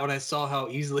remembered that when I saw how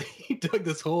easily he dug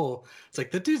this hole. It's like,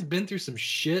 that dude's been through some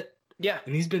shit. Yeah.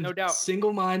 And he's been no doubt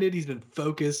single-minded. He's been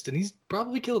focused, and he's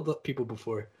probably killed people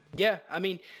before. Yeah. I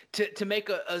mean, to make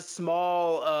a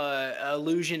small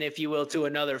allusion, if you will, to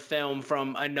another film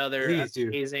from another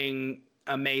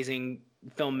amazing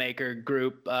filmmaker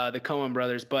group, the Coen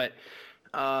brothers, but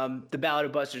The Ballad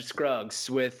of Buster Scruggs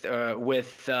with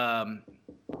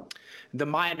the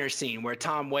minor scene where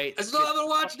Tom Waits. I still haven't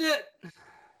watched it.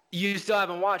 You still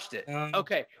haven't watched it?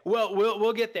 Okay. Well,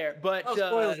 we'll get there. But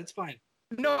spoil it. It's fine.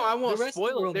 No, I won't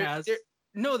spoil it.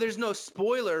 No, there's no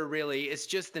spoiler really. It's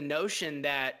just the notion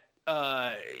that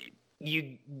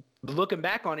you looking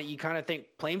back on it, you kind of think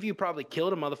Plainview probably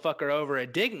killed a motherfucker over a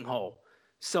digging hole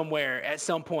somewhere at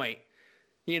some point.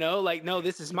 You know, like, no,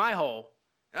 this is my hole.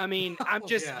 I mean, I'm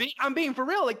just Yeah. I'm being for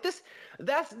real. Like this,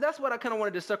 that's what I kind of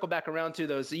wanted to circle back around to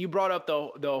though. So you brought up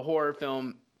the horror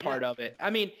film part of it. I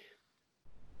mean,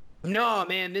 no,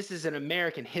 man, this is an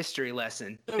American history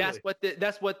lesson. Totally.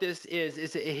 That's what this is.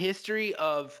 It's a history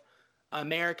of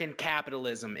American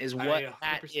capitalism is what I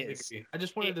that 100% is. agree. I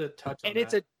just wanted to touch on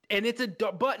And it's a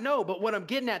but what I'm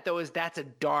getting at though is that's a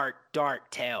dark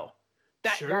tale.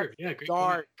 That's great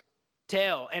dark point.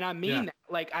 tale, and I mean that.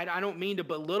 Like I don't mean to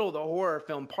belittle the horror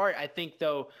film part. I think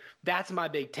though that's my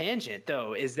big tangent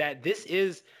though is that this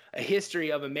is a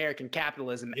history of American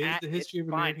capitalism. Is the history of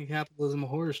American capitalism a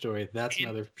horror story? That's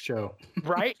another show.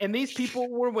 Right? And these people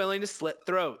were willing to slit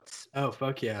throats. Oh,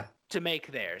 fuck yeah. To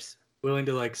make theirs. Willing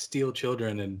to like steal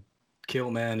children and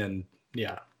kill men and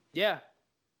yeah. Yeah.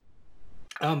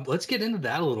 Let's get into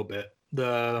that a little bit.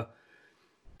 The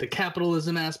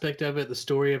capitalism aspect of it, the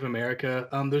story of America.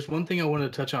 There's one thing I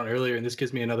wanted to touch on earlier, and this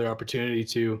gives me another opportunity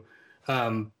to.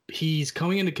 He's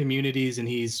coming into communities and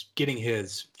he's getting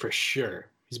his for sure.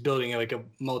 He's building like a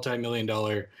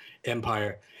multi-million-dollar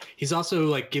empire. He's also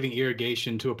like giving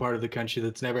irrigation to a part of the country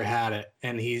that's never had it,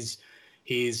 and he's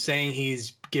saying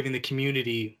he's giving the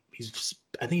community.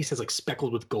 I think he says like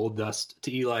speckled with gold dust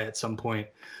to Eli at some point.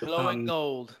 Blowing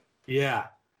gold. Yeah.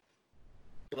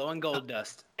 Blowing gold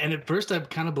dust. And at first I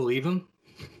kind of believe him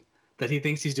that he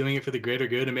thinks he's doing it for the greater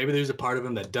good, and maybe there's a part of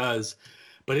him that does,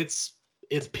 but it's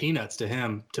peanuts to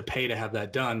him to pay to have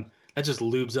that done. That just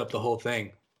lubes up the whole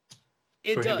thing.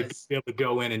 It for does. him to be able to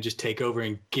go in and just take over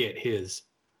and get his.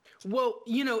 Well,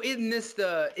 you know, isn't this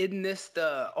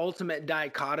the ultimate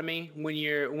dichotomy when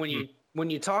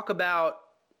you talk about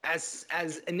as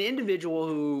an individual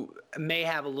who may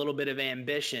have a little bit of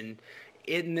ambition,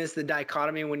 isn't this the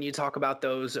dichotomy when you talk about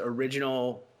those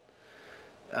original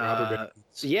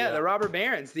the robber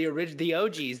barons, the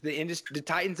OGs, the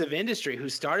titans of industry who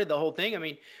started the whole thing? I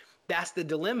mean, that's the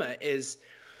dilemma is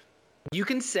you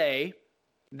can say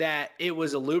that it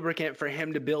was a lubricant for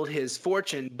him to build his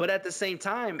fortune, but at the same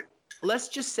time, let's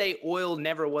just say oil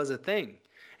never was a thing.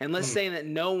 And let's say that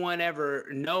no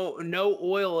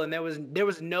oil, and there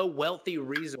was no wealthy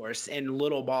resource in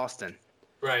Little Boston.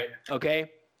 Right.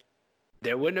 Okay.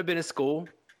 There wouldn't have been a school.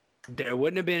 There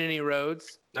wouldn't have been any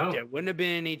roads. No. There wouldn't have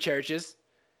been any churches.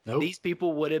 Nope. These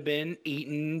people would have been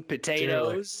eating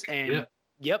potatoes and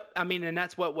I mean, and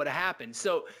that's what would have happened.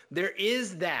 So there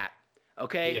is that.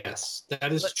 Okay. Yes,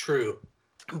 that is true.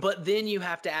 But then you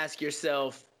have to ask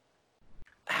yourself,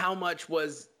 how much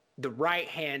was the right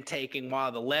hand taking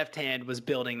while the left hand was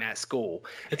building that school?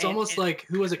 It's almost like,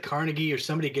 who was it, Carnegie or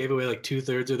somebody gave away like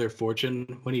 2/3 of their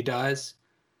fortune when he dies?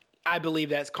 I believe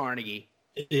that's Carnegie.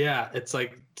 Yeah, it's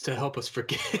like to help us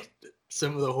forget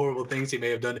some of the horrible things he may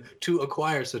have done to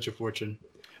acquire such a fortune.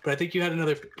 But I think you had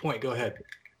another point. Go ahead.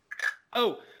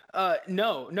 Oh,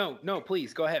 no,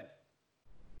 please go ahead.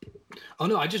 Oh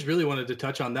no, I just really wanted to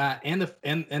touch on that and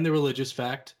the religious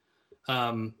fact.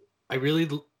 I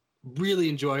really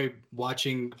enjoy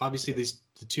watching. Obviously,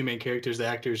 the two main characters, the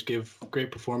actors, give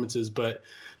great performances, but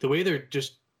the way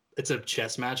it's a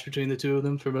chess match between the two of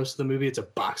them for most of the movie. It's a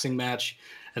boxing match,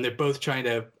 and they're both trying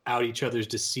to out each other's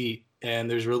deceit. And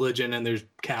there's religion and there's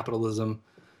capitalism,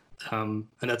 and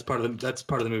that's part of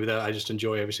the movie that I just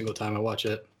enjoy every single time I watch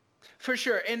it. For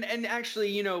sure, and actually,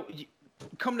 you know,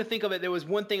 come to think of it, there was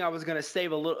one thing I was going to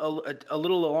save a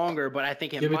little longer, but I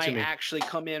think it might actually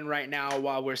come in right now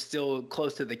while we're still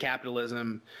close to the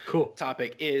capitalism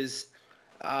topic. Is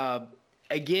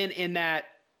again in that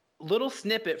little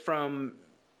snippet from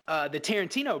the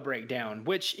Tarantino breakdown,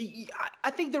 which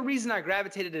I think the reason I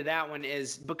gravitated to that one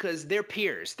is because they're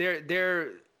peers.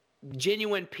 They're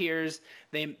genuine peers.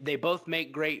 They both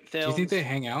make great films. Do you think they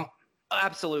hang out?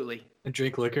 Absolutely. And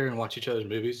drink liquor and watch each other's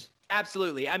movies?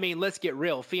 Absolutely. I mean, let's get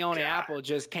real. Fiona Apple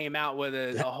just came out with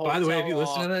a whole. By the way, have you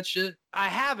listened to that shit? I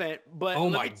haven't, but oh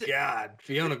my god,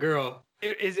 Fiona girl.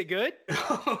 Is it good?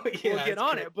 Oh yeah, we'll get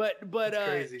on it. But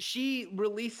crazy. She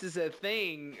releases a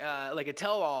thing like a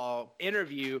tell-all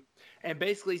interview, and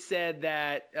basically said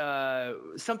that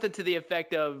something to the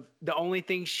effect of the only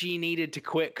thing she needed to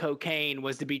quit cocaine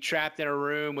was to be trapped in a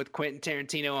room with Quentin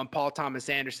Tarantino and Paul Thomas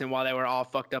Anderson while they were all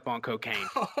fucked up on cocaine.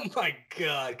 Oh my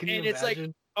god, can you imagine? It's like,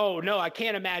 oh no, I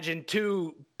can't imagine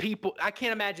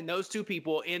those two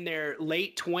people in their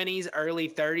late 20s, early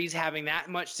 30s having that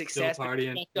much success,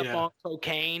 partying, fucked up on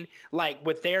cocaine, like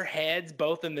with their heads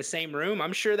both in the same room.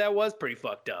 I'm sure that was pretty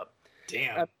fucked up.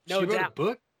 Damn. No she wrote doubt. a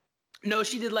book? No,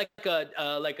 she did like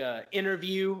a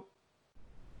interview,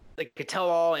 like a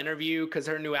tell-all interview, because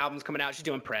her new album's coming out. She's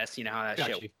doing press, you know how that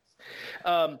shit.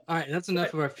 All right, that's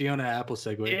enough of our Fiona Apple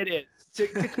segue. It is. To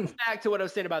come back to what I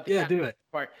was saying about the do it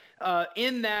part.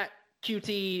 In that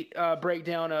QT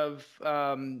breakdown of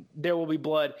There Will Be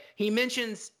Blood, he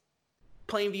mentions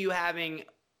Plainview having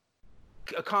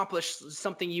accomplished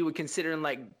something you would consider in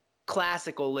like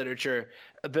classical literature,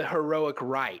 the heroic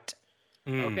right.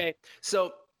 Okay,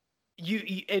 so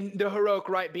you and the heroic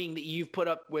right being that you've put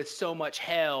up with so much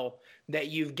hell that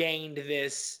you've gained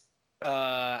this,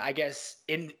 I guess,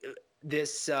 in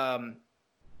this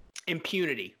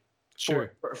impunity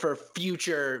for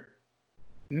future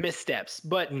missteps.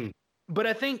 But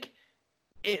I think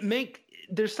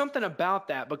there's something about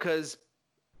that because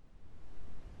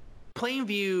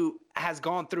Plainview has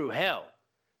gone through hell.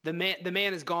 The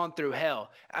man has gone through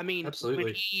hell. I mean,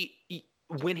 absolutely.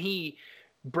 When he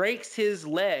breaks his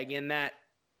leg in that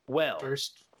well,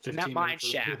 first 15 in that mine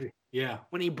shaft, yeah,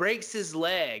 when he breaks his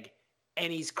leg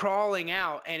and he's crawling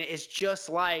out, and it's just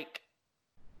like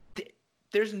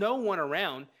there's no one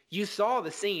around. You saw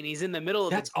the scene. He's in the middle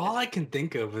of. That's all I can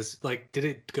think of is like, did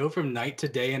it go from night to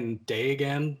day and day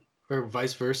again, or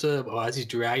vice versa? As he's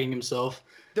dragging himself.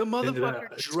 The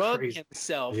motherfucker drugged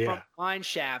himself from a mine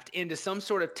shaft into some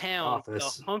sort of town with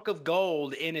a hunk of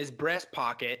gold in his breast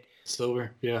pocket.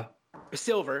 Silver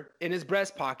in his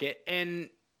breast pocket, and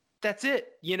that's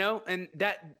it, you know? And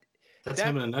that's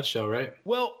him in a nutshell, right?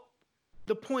 Well,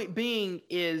 the point being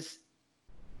is,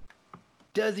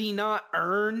 does he not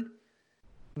earn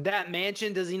that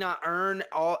mansion? Does he not earn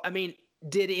all? I mean,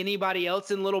 did anybody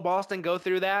else in Little Boston go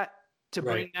through that to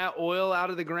bring that oil out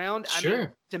of the ground? I mean,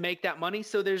 to make that money.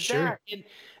 So there's that.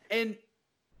 And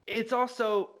it's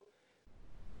also,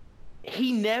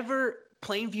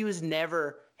 Plainview is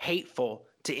never hateful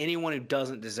to anyone who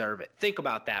doesn't deserve it. Think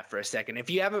about that for a second. If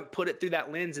you haven't put it through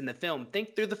that lens in the film,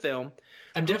 think through the film.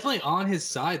 I'm definitely on his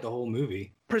side the whole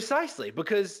movie. Precisely,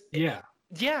 because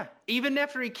even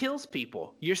after he kills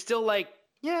people, you're still like,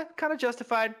 yeah, kind of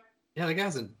justified. Yeah, the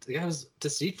guy was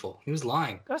deceitful. He was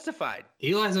lying. Justified.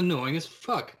 Eli's annoying as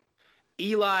fuck.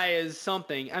 Eli is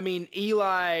something. I mean,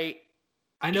 Eli.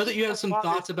 I know that you have some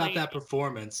thoughts about that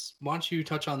performance. Why don't you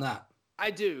touch on that? I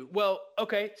do. Well,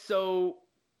 okay, so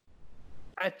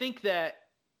I think that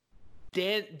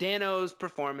Dano's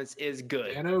performance is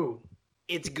good.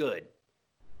 It's good.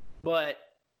 But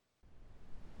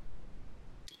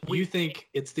you think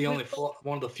it's the only flaw,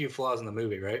 one of the few flaws in the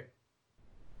movie, right?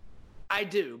 I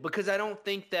do, because I don't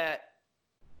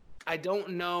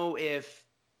know if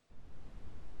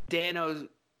Dano's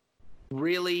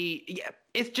really,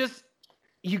 it's just,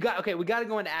 we got to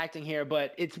go into acting here,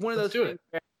 but it's one of those things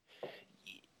where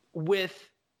with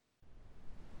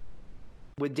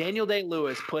Daniel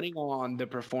Day-Lewis putting on the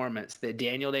performance that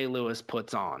Daniel Day-Lewis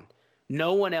puts on,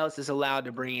 no one else is allowed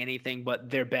to bring anything but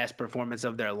their best performance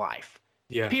of their life.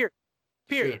 Yeah. Period.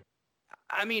 Sure.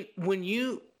 I mean, when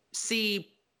you see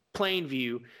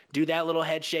Plainview do that little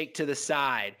head shake to the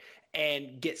side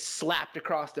and get slapped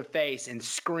across the face and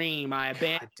scream, "I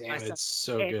abandon my son," it's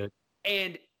so good.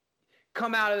 And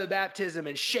come out of the baptism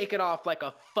and shake it off like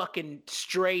a fucking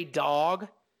stray dog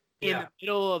in the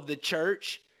middle of the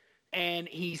church. And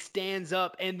he stands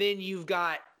up, and then you've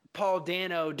got Paul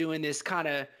Dano doing this kind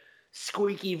of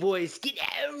squeaky voice, "Get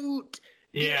out!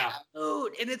 Get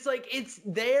out!" And it's like, it's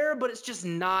there, but it's just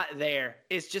not there.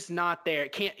 It's just not there.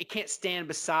 It can't stand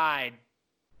beside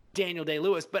Daniel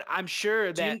Day-Lewis. But I'm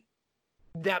sure that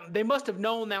they must have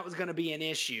known that was going to be an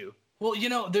issue. Well, you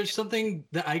know, there's something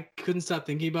that I couldn't stop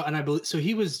thinking about, and I believe so.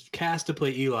 He was cast to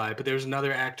play Eli, but there was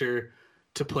another actor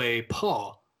to play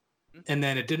Paul, and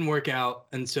then it didn't work out,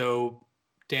 and so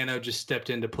Dano just stepped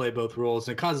in to play both roles,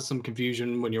 and it causes some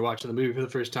confusion when you're watching the movie for the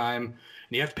first time, and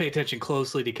you have to pay attention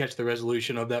closely to catch the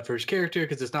resolution of that first character,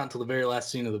 because it's not until the very last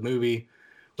scene of the movie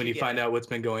when you find out what's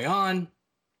been going on.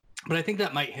 But I think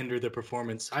that might hinder the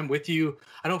performance. I'm with you.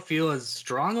 I don't feel as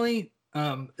strongly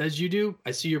as you do.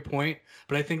 I see your point,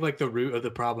 but I think like the root of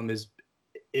the problem is,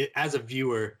 as a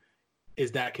viewer,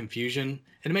 is that confusion,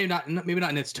 and maybe not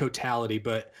in its totality,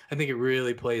 but I think it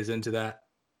really plays into that.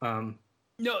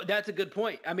 No, that's a good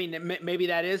point. I mean, maybe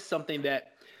that is something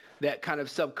that kind of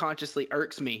subconsciously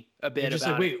irks me a bit. Just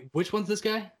about like, wait, which one's this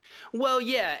guy? Well,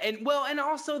 yeah, and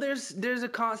also there's a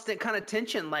constant kind of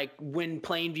tension, like when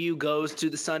Plainview goes to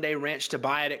the Sunday Ranch to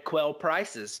buy it at Quell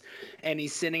prices, and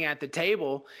he's sitting at the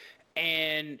table,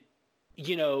 and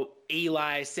you know,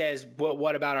 Eli says, "Well,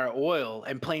 what about our oil?"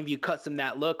 And Plainview cuts him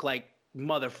that look like,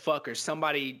 "Motherfucker,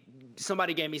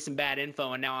 somebody gave me some bad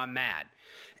info, and now I'm mad."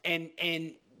 And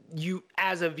you,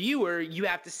 as a viewer, you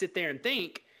have to sit there and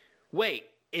think, wait,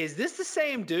 is this the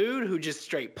same dude who just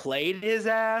straight played his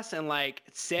ass and like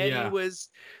said he was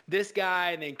this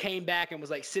guy, and then came back and was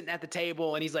like sitting at the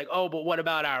table, and he's like, "Oh, but what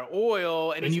about our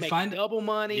oil?" And he's making double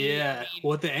money. Yeah.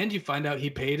 Well, at the end, you find out he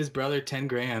paid his brother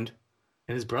 $10,000,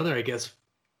 and his brother, I guess,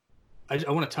 I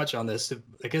want to touch on this.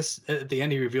 I guess at the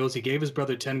end he reveals he gave his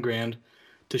brother 10 grand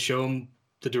to show him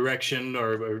the direction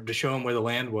or to show him where the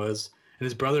land was. And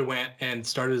his brother went and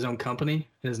started his own company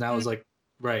and is now is like,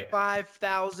 right.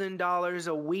 $5,000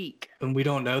 a week. And we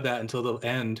don't know that until the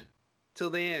end. Till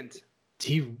the end.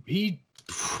 He,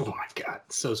 oh my God,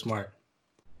 so smart.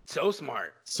 So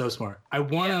smart. So smart. I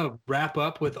want to wrap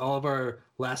up with all of our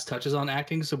last touches on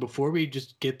acting. So before we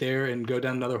just get there and go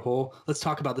down another hole, let's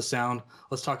talk about the sound.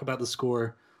 Let's talk about the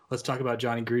score. Let's talk about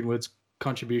Jonny Greenwood's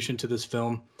contribution to this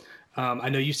film. I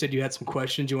know you said you had some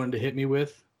questions you wanted to hit me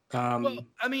with. Well,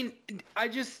 I mean, I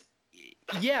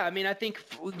think,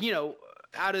 you know,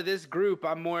 out of this group,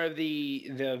 I'm more of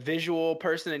the visual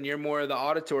person and you're more of the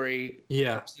auditory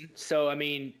person. So, I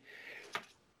mean,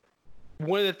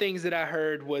 one of the things that I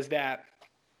heard was that,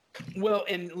 well,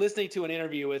 in listening to an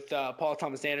interview with Paul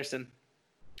Thomas Anderson,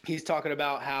 he's talking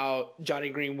about how Jonny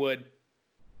Greenwood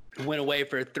went away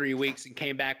for 3 weeks and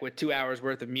came back with 2 hours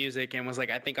worth of music and was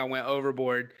like, I think I went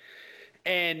overboard.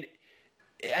 And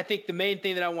I think the main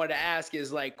thing that I wanted to ask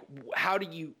is, like, how do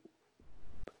you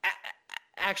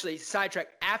actually sidetrack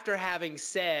after having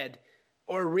said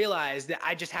or realized that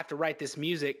I just have to write this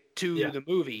music to the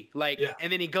movie,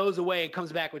 and then he goes away and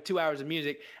comes back with 2 hours of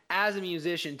music. As a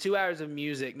musician, 2 hours of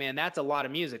music, man, that's a lot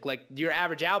of music. Like, your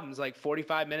average album's like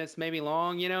 45 minutes maybe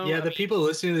long, you know? Yeah, people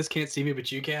listening to this can't see me,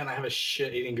 but you can. I have a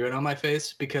shit-eating grin on my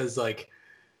face because, like,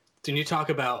 when you talk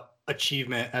about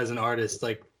achievement as an artist,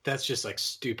 like, that's just, like,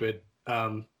 stupid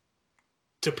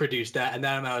to produce that in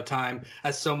that amount of time.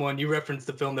 As someone, you referenced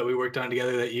the film that we worked on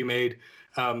together that you made.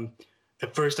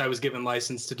 At first, I was given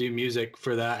license to do music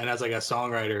for that, and as like a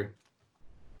songwriter,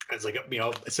 as like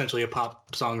essentially a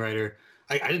pop songwriter,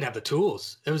 I didn't have the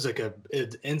tools. It was like an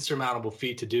insurmountable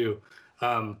feat to do.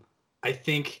 I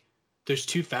think there's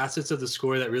two facets of the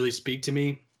score that really speak to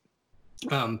me.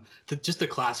 Just the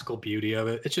classical beauty of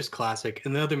it. It's just classic.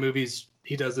 And the other movies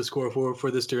he does the score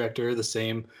for this director are the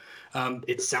same.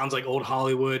 It sounds like old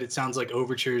Hollywood. It sounds like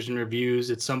overtures and reviews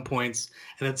at some points,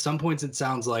 and at some points it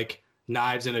sounds like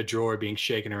knives in a drawer being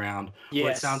shaken around. Yes.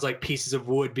 Or it sounds like pieces of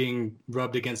wood being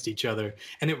rubbed against each other.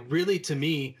 And it really, to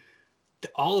me,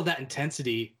 all of that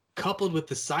intensity coupled with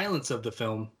the silence of the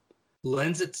film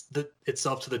lends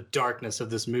itself to the darkness of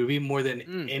this movie more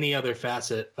than any other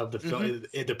facet of the film.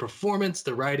 The performance,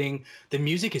 the writing, the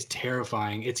music is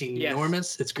terrifying. It's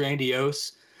enormous. It's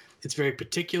grandiose. It's very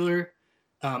particular.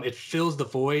 It fills the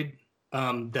void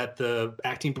that the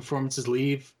acting performances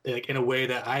leave, like, in a way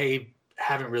that I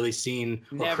haven't really seen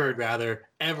or heard rather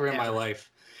ever in my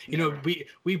life. You know,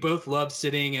 we both love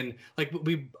sitting and, like,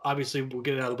 we obviously, we'll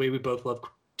get it out of the way, we both love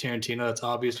Tarantino. That's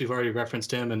obvious. We've already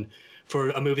referenced him. And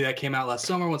for a movie that came out last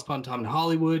summer, Once Upon a Time in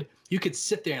Hollywood, you could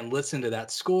sit there and listen to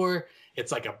that score.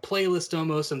 It's like a playlist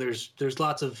almost, and there's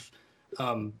lots of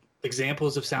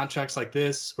examples of soundtracks like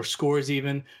this, or scores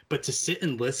even. But to sit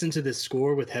and listen to this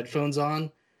score with headphones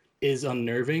on is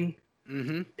unnerving.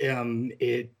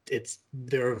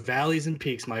 There are valleys and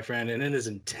peaks, my friend, and it is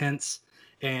intense.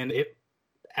 And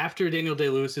after Daniel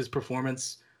Day-Lewis's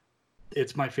performance,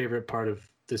 it's my favorite part of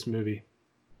this movie.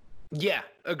 Yeah,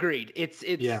 agreed.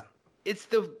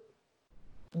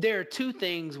 There are two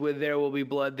things with There Will Be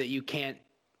Blood that you can't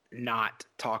not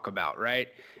talk about, right?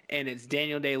 And it's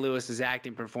Daniel Day-Lewis's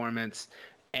acting performance,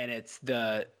 and it's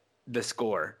the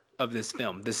score of this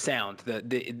film, the sound.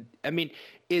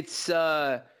 It's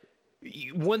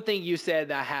one thing you said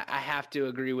that I have to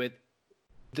agree with.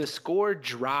 The score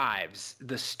drives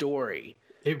the story.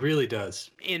 It really does.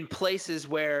 In places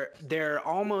where they're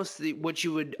almost what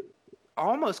you would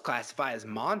almost classify as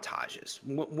montages.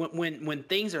 When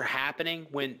things are happening,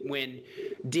 when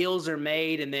deals are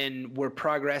made, and then we're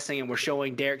progressing and we're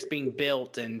showing Derek's being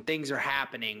built and things are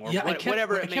happening, or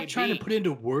whatever it may be. I kept trying to put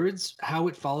into words how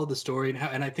it followed the story,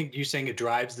 and I think you saying it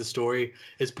drives the story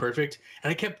is perfect.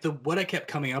 And what I kept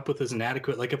coming up with is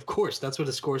inadequate. Like, of course, that's what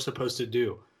a score is supposed to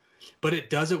do, but it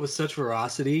does it with such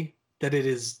veracity that it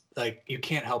is like you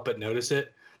can't help but notice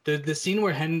it. The scene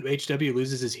where H.W.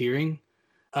 loses his hearing.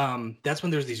 That's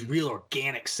when there's these real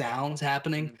organic sounds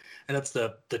happening, and that's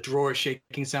the drawer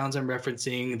shaking sounds I'm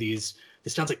referencing.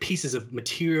 This sounds like pieces of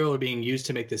material are being used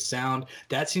to make this sound.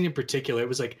 That scene in particular, it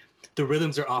was like the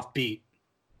rhythms are offbeat.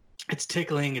 It's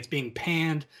tickling. It's being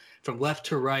panned from left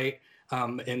to right,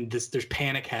 and there's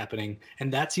panic happening.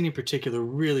 And that scene in particular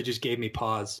really just gave me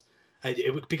pause,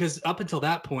 because up until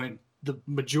that point, the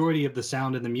majority of the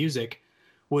sound and the music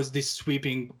was this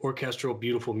sweeping orchestral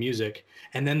beautiful music,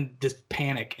 and then this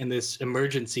panic and this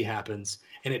emergency happens,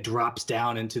 and it drops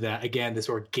down into that, again, this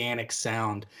organic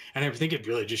sound. And I think it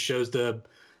really just shows the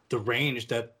the range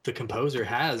that the composer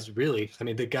has, really. I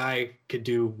mean, the guy could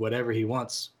do whatever he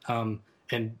wants,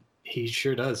 and he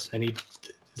sure does. And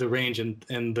the range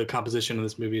and the composition of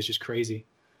this movie is just crazy.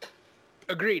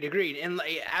 Agreed, and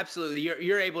like, absolutely,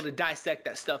 you're able to dissect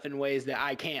that stuff in ways that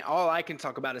I can't. All I can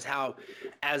talk about is how,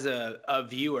 as a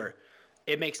viewer,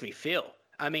 it makes me feel.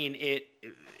 I mean,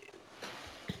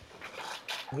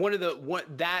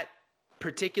 that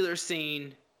particular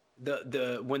scene,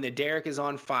 the when the derrick is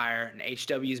on fire and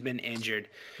HW's been injured.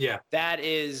 Yeah,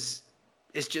 it's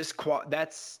just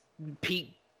that's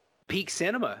peak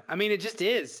cinema. I mean, it just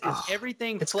is. It's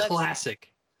everything. It's classic.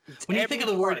 When you think of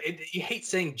the word, you hate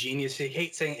saying genius, you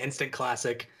hate saying instant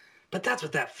classic, but that's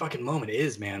what that fucking moment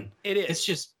is, man. It is. It's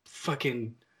just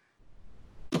fucking.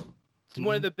 It's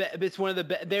one of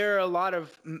the there are a lot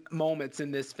of moments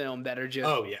in this film that are just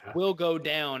will go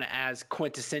down as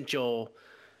quintessential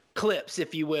clips,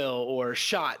 if you will, or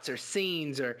shots or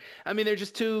scenes, or I mean, they're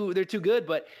too good.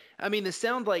 But I mean, the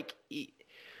sound, like it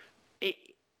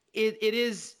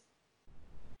is.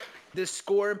 The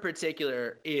score in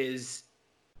particular is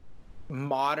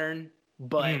modern,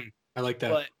 but I like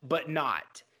that. But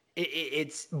not.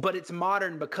 It's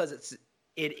modern because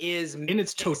it is in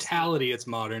its totality. It's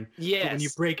modern. Yes. But when you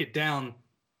break it down,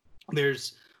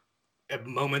 there's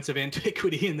moments of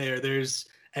antiquity in there. There's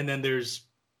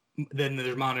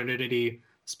modernity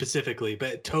specifically,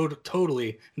 but totally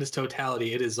in its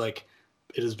totality, it is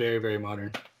very, very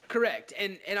modern. Correct.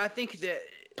 And I think that,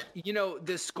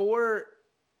 the score,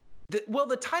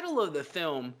 the title of the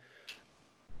film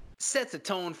sets a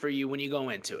tone for you when you go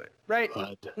into it, right?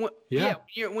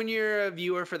 When you're a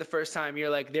viewer for the first time, you're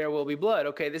like, there will be blood.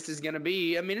 Okay, this is gonna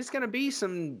be. I mean, it's gonna be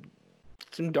some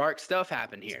dark stuff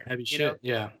happen here. Heavy shit.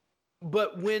 Yeah.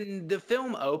 But when the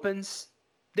film opens,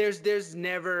 there's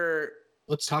never.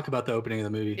 Let's talk about the opening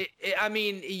of the movie. I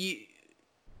mean,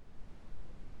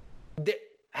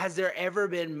 has there ever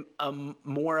been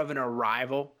more of an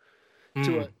arrival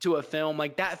to a film?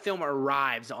 Like, that film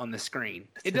arrives on the screen.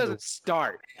 It doesn't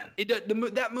start.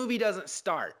 That movie doesn't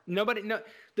start.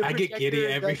 I get giddy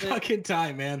every fucking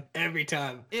time, man. Every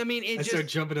time. I mean, I start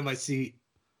jumping in my seat.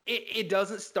 It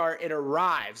doesn't start. It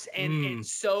arrives, and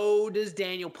so does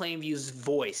Daniel Plainview's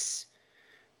voice.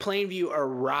 Plainview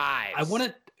arrives. I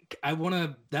want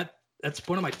to. That's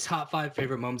one of my top 5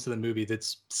 favorite moments of the movie.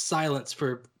 That's silence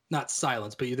for. Not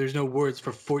silence, but there's no words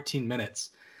for 14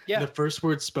 minutes. Yeah. The first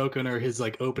words spoken are his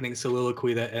opening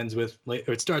soliloquy that ends with,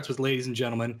 or it starts with "ladies and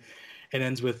gentlemen," and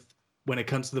ends with, "when it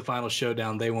comes to the final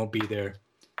showdown, they won't be there."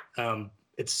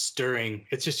 It's stirring.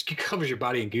 It covers your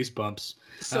body in goosebumps.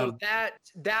 So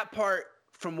that part,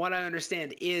 from what I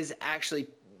understand, is actually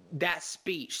that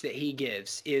speech that he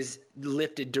gives is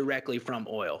lifted directly from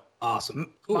Oil.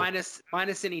 Awesome. Minus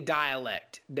any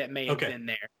dialect that may have been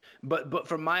there. But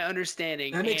from my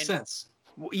understanding, that makes sense.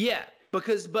 Yeah,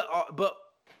 because but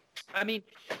I mean,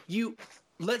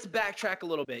 let's backtrack a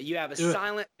little bit. You have a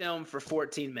silent film for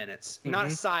 14 minutes. Mm-hmm.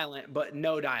 Not silent, but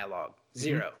no dialogue.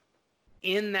 0. Mm-hmm.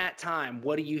 In that time,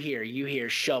 what do you hear? You hear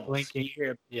shovels. Blinking.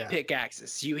 You hear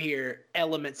pickaxes. You hear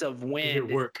elements of wind. You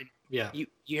hear work. You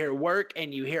hear work,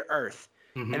 and you hear earth.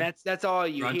 Mm-hmm. And that's all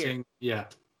you hear. Yeah.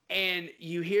 And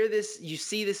you hear this, you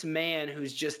see this man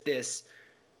who's just this,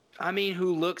 I mean,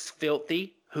 who looks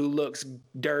filthy, who looks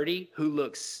dirty, who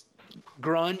looks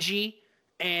grungy.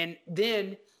 And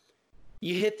then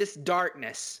you hit this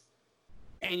darkness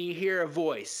and you hear a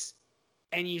voice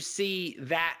and you see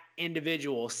that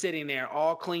individual sitting there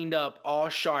all cleaned up, all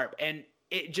sharp. And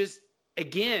it just,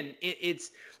 again,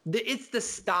 it's the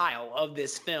style of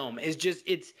this film.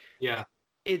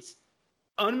 It's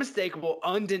unmistakable,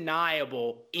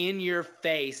 undeniable, in your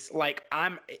face. Like,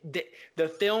 the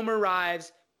film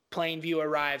arrives, Plainview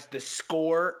arrives, the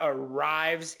score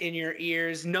arrives in your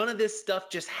ears. None of this stuff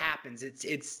just happens.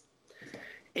 It's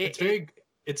very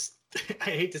I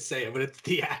hate to say it, but it's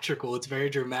theatrical. It's very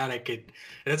dramatic. It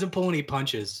doesn't pull any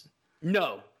punches.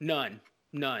 No, none.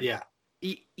 Yeah.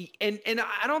 And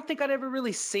I don't think I'd ever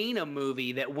really seen a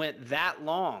movie that went that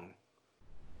long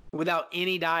without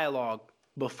any dialogue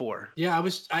before. Yeah,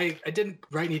 I didn't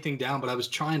write anything down, but I was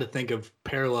trying to think of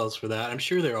parallels for that. I'm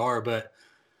sure there are, but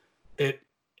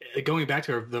going back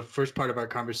to the first part of our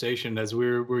conversation, as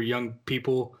we're young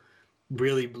people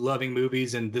really loving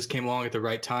movies, and this came along at the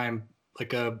right time,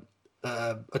 like a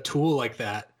tool like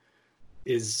that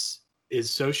is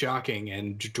so shocking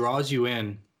and draws you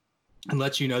in and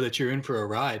lets you know that you're in for a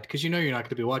ride, because you're not going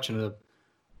to be watching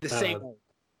the same.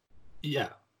 Yeah.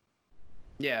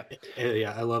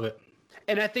 I love it.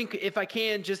 And I think if I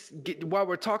can while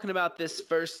we're talking about this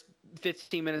first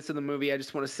 15 minutes of the movie, I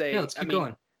just want to say, let's keep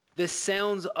going. The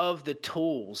sounds of the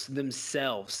tools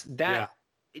themselves,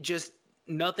 just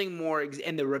nothing more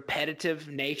in the repetitive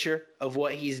nature of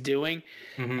what he's doing.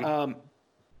 Mm-hmm.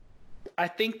 I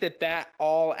think that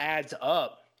all adds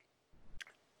up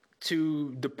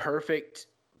to the perfect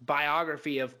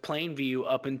biography of Plainview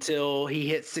up until he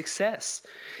hits success.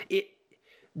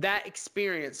 That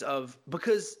experience of,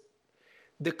 because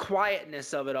the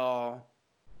quietness of it all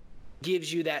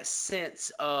gives you that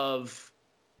sense of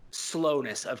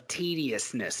slowness, of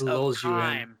tediousness, of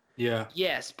time. Yeah.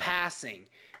 Yes, passing.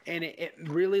 And it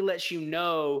really lets you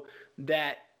know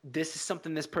that this is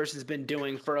something this person's been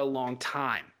doing for a long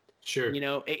time. Sure. You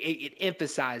know, it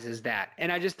emphasizes that.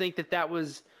 And I just think that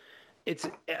was, it's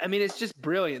just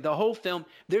brilliant. The whole film,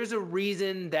 there's a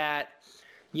reason that,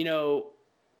 you know,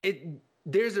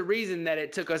 there's a reason that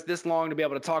it took us this long to be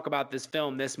able to talk about this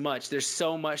film this much. There's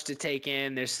so much to take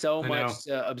in. There's so much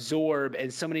to absorb,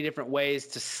 and so many different ways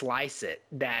to slice it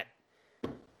that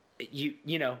you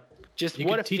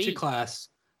what could teach a class.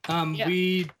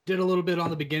 We did a little bit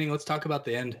on the beginning. Let's talk about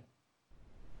the end.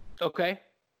 Okay.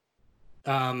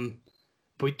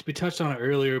 We touched on it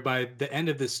earlier. By the end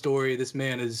of this story, this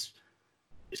man is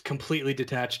completely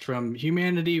detached from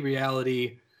humanity,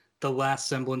 reality, the last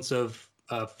semblance of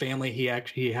family he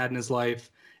had in his life,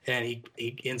 and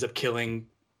he ends up killing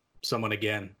someone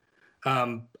again.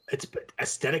 It's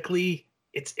aesthetically,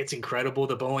 it's incredible.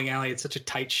 The bowling alley, it's such a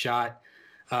tight shot.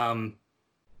 I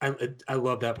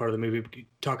love that part of the movie.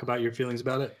 Talk about your feelings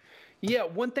about it. Yeah,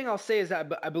 one thing I'll say is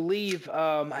that I believe,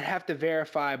 I'd have to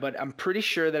verify, but I'm pretty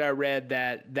sure that I read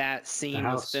that scene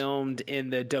was filmed in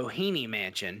the Doheny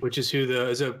mansion, which is who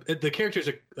the characters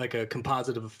are like a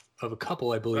composite of a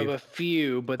couple, I believe, of a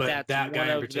few, but that's that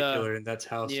guy in particular, and that's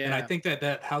house. Yeah. And I think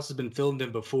that house has been filmed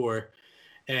in before,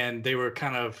 and they were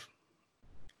kind of,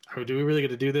 oh, do we really get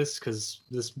to do this? Because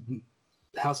this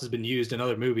house has been used in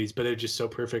other movies, but it's just so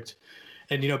perfect.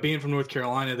 And being from North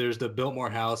Carolina, there's the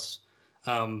Biltmore House.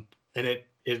 And it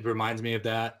reminds me of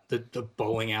that, the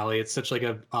bowling alley. It's such like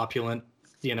a opulent,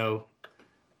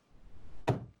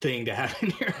 thing to have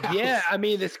in your house. Yeah, I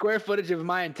mean, the square footage of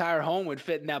my entire home would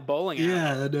fit in that bowling alley.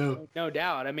 Yeah, I know. No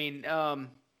doubt. I mean,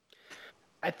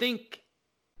 I think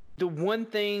the one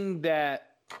thing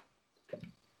that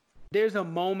there's a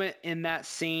moment in that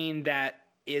scene that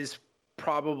is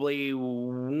probably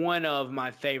one of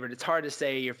my favorite. It's hard to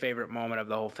say your favorite moment of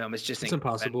the whole film. It's just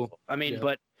impossible. I mean,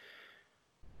 but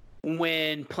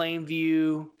when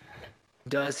Plainview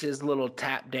does his little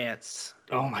tap dance.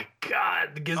 Oh my God!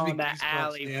 It gives on me that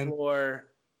alley floor,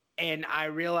 and I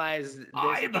realized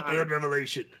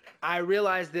revelation. I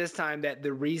realized this time that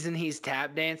the reason he's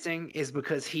tap dancing is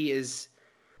because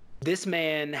this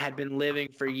man had been living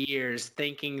for years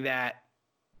thinking that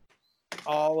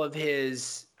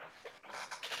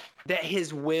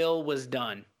his will was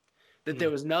done. That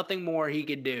there was nothing more he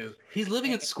could do. He's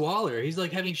living in squalor. He's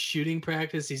like having shooting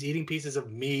practice. He's eating pieces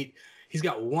of meat. He's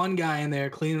got one guy in there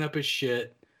cleaning up his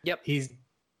shit. Yep. He's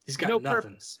got no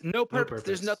nothing. Purpose. No purpose.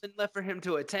 There's nothing left for him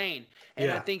to attain. And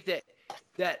I think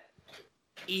that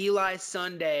Eli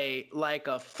Sunday, like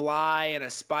a fly in a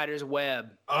spider's web.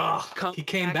 He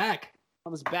came back.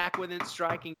 Comes back within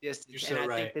striking distance. You're so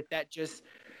and I think that just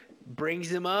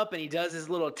brings him up, and he does his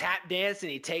little tap dance,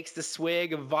 and he takes the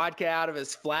swig of vodka out of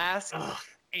his flask,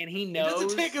 and he knows. He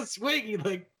doesn't take a swig. He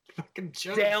fucking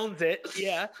downs it.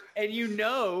 Yeah, and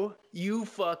you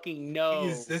fucking know.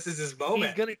 This is his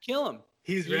moment. He's gonna kill him.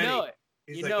 He's ready. You know it.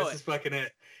 He's like, this is fucking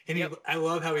it. And I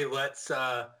love how he lets.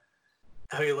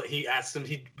 He asks him.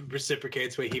 He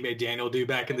reciprocates what he made Daniel do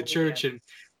back in the church, and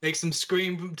makes him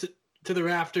scream to the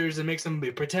rafters and makes them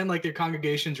pretend like their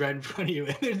congregation's right in front of you,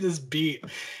 and there's this beat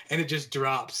and it just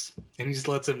drops, and he just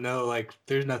lets them know like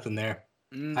there's nothing there.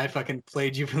 I fucking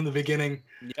played you from the beginning.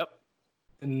 Yep.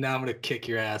 And now I'm gonna kick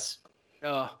your ass.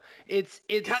 Oh, it's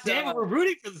God damn it, we're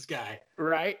rooting for this guy.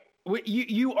 Right?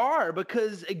 You are,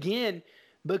 because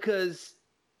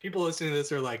people listening to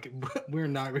this are like, we're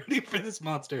not rooting for this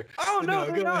monster. Oh no,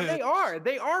 they're not. Ahead.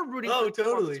 They are rooting for this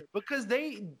totally monster, because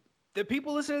the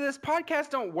people listening to this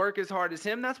podcast don't work as hard as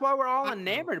him. That's why we're all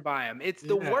enamored by him. It's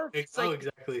the work.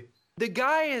 Exactly. The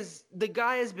guy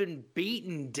has been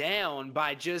beaten down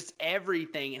by just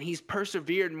everything, and he's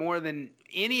persevered more than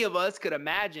any of us could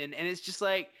imagine. And it's just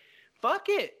like, fuck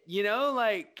it,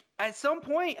 like at some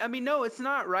point. I mean, no, it's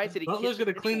not right that he. Butler's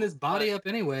gonna clean this body up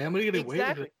anyway. I'm gonna get away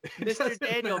with it.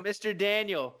 Mr.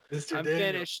 Daniel. I'm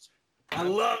finished. I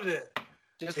loved it.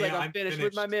 Just like I'm finished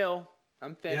with my meal.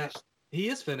 I'm finished. Yeah. He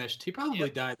is finished. He probably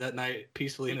died that night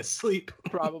peacefully in his sleep.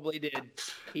 Probably did.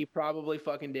 He probably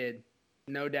fucking did.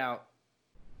 No doubt.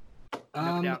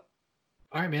 No doubt.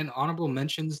 All right, man. Honorable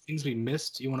mentions, things we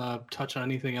missed. You want to touch on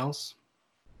anything else?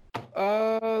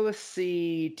 Let's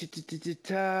see.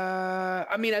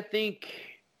 I mean, I think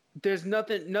there's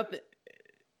nothing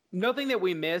that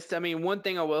we missed. I mean, one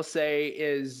thing I will say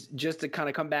is just to kind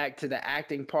of come back to the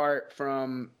acting part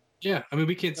Yeah, I mean,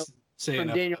 we can't say from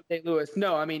enough. Daniel Day-Lewis.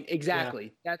 No, I mean, exactly.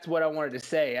 Yeah. That's what I wanted to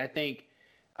say. I think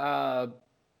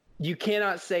you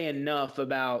cannot say enough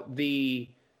about the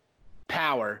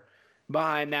power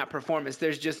behind that performance.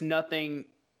 There's nothing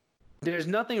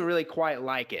really quite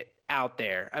like it out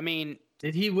there. I mean,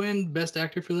 Did he win Best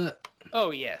Actor for that?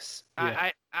 oh yes.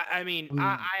 Yeah. I mean,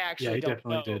 I actually he don't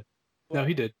definitely know. did. No,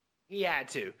 he did. He had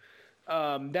to.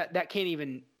 That can't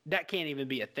even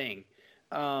be a thing.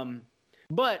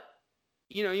 But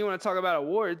you know, you want to talk about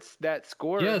awards? That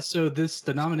score. Yeah. So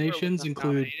the nominations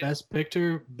include nominated. Best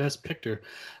Picture,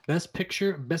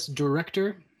 Best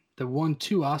Director, that won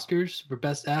 2 Oscars for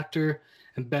Best Actor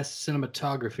and Best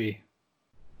Cinematography.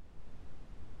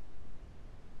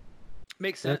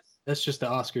 Makes sense. That's just the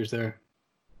Oscars there.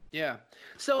 Yeah.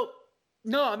 So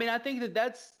no, I mean, I think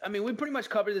that's. I mean, we pretty much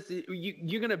covered this.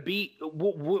 You're gonna beat.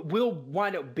 We'll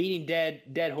wind up beating dead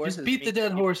horses. Just beat the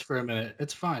dead horse for a minute.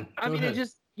 It's fine. I mean, it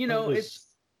just it's.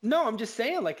 No, I'm just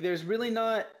saying. Like, there's really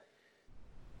not.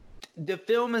 The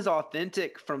film is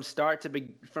authentic from start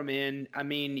from end. I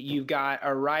mean, you've got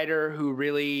a writer who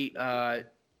really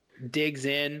digs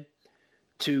in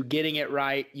to getting it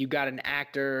right. You got an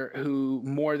actor who,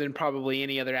 more than probably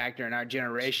any other actor in our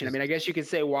generation. I mean, I guess you could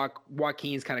say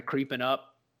Joaquin's kind of creeping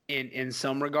up in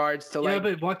some regards to like. Yeah,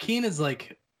 but Joaquin is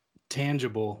like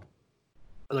tangible.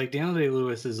 Like Daniel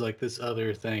Day-Lewis is like this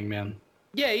other thing, man.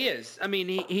 Yeah, he is. I mean,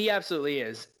 he absolutely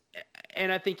is.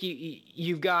 And I think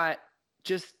you've got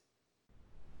just.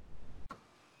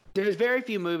 There's very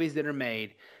few movies that are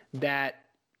made that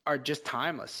are just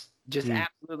timeless, just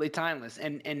absolutely timeless.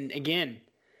 And again,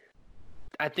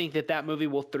 I think that movie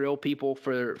will thrill people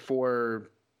for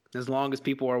as long as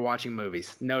people are watching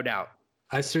movies, no doubt.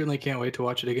 I certainly can't wait to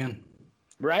watch it again.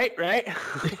 Right?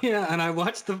 Yeah, and I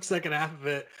watched the second half of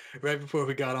it right before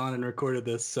we got on and recorded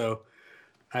this, so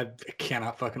I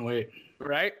cannot fucking wait.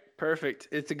 Right? Perfect.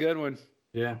 It's a good one.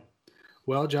 Yeah.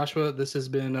 Well, Joshua, this has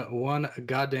been one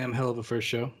goddamn hell of a first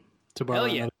show, to borrow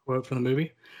another quote from the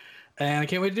movie. And I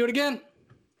can't wait to do it again.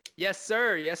 Yes,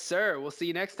 sir. Yes, sir. We'll see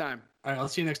you next time. All right, I'll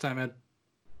see you next time, Ed.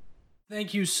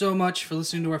 Thank you so much for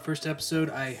listening to our first episode.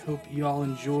 I hope you all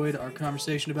enjoyed our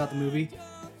conversation about the movie,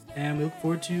 and we look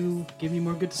forward to giving you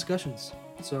more good discussions.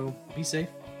 So be safe,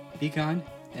 be kind,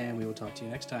 and we will talk to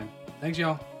you next time. Thanks,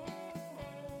 y'all.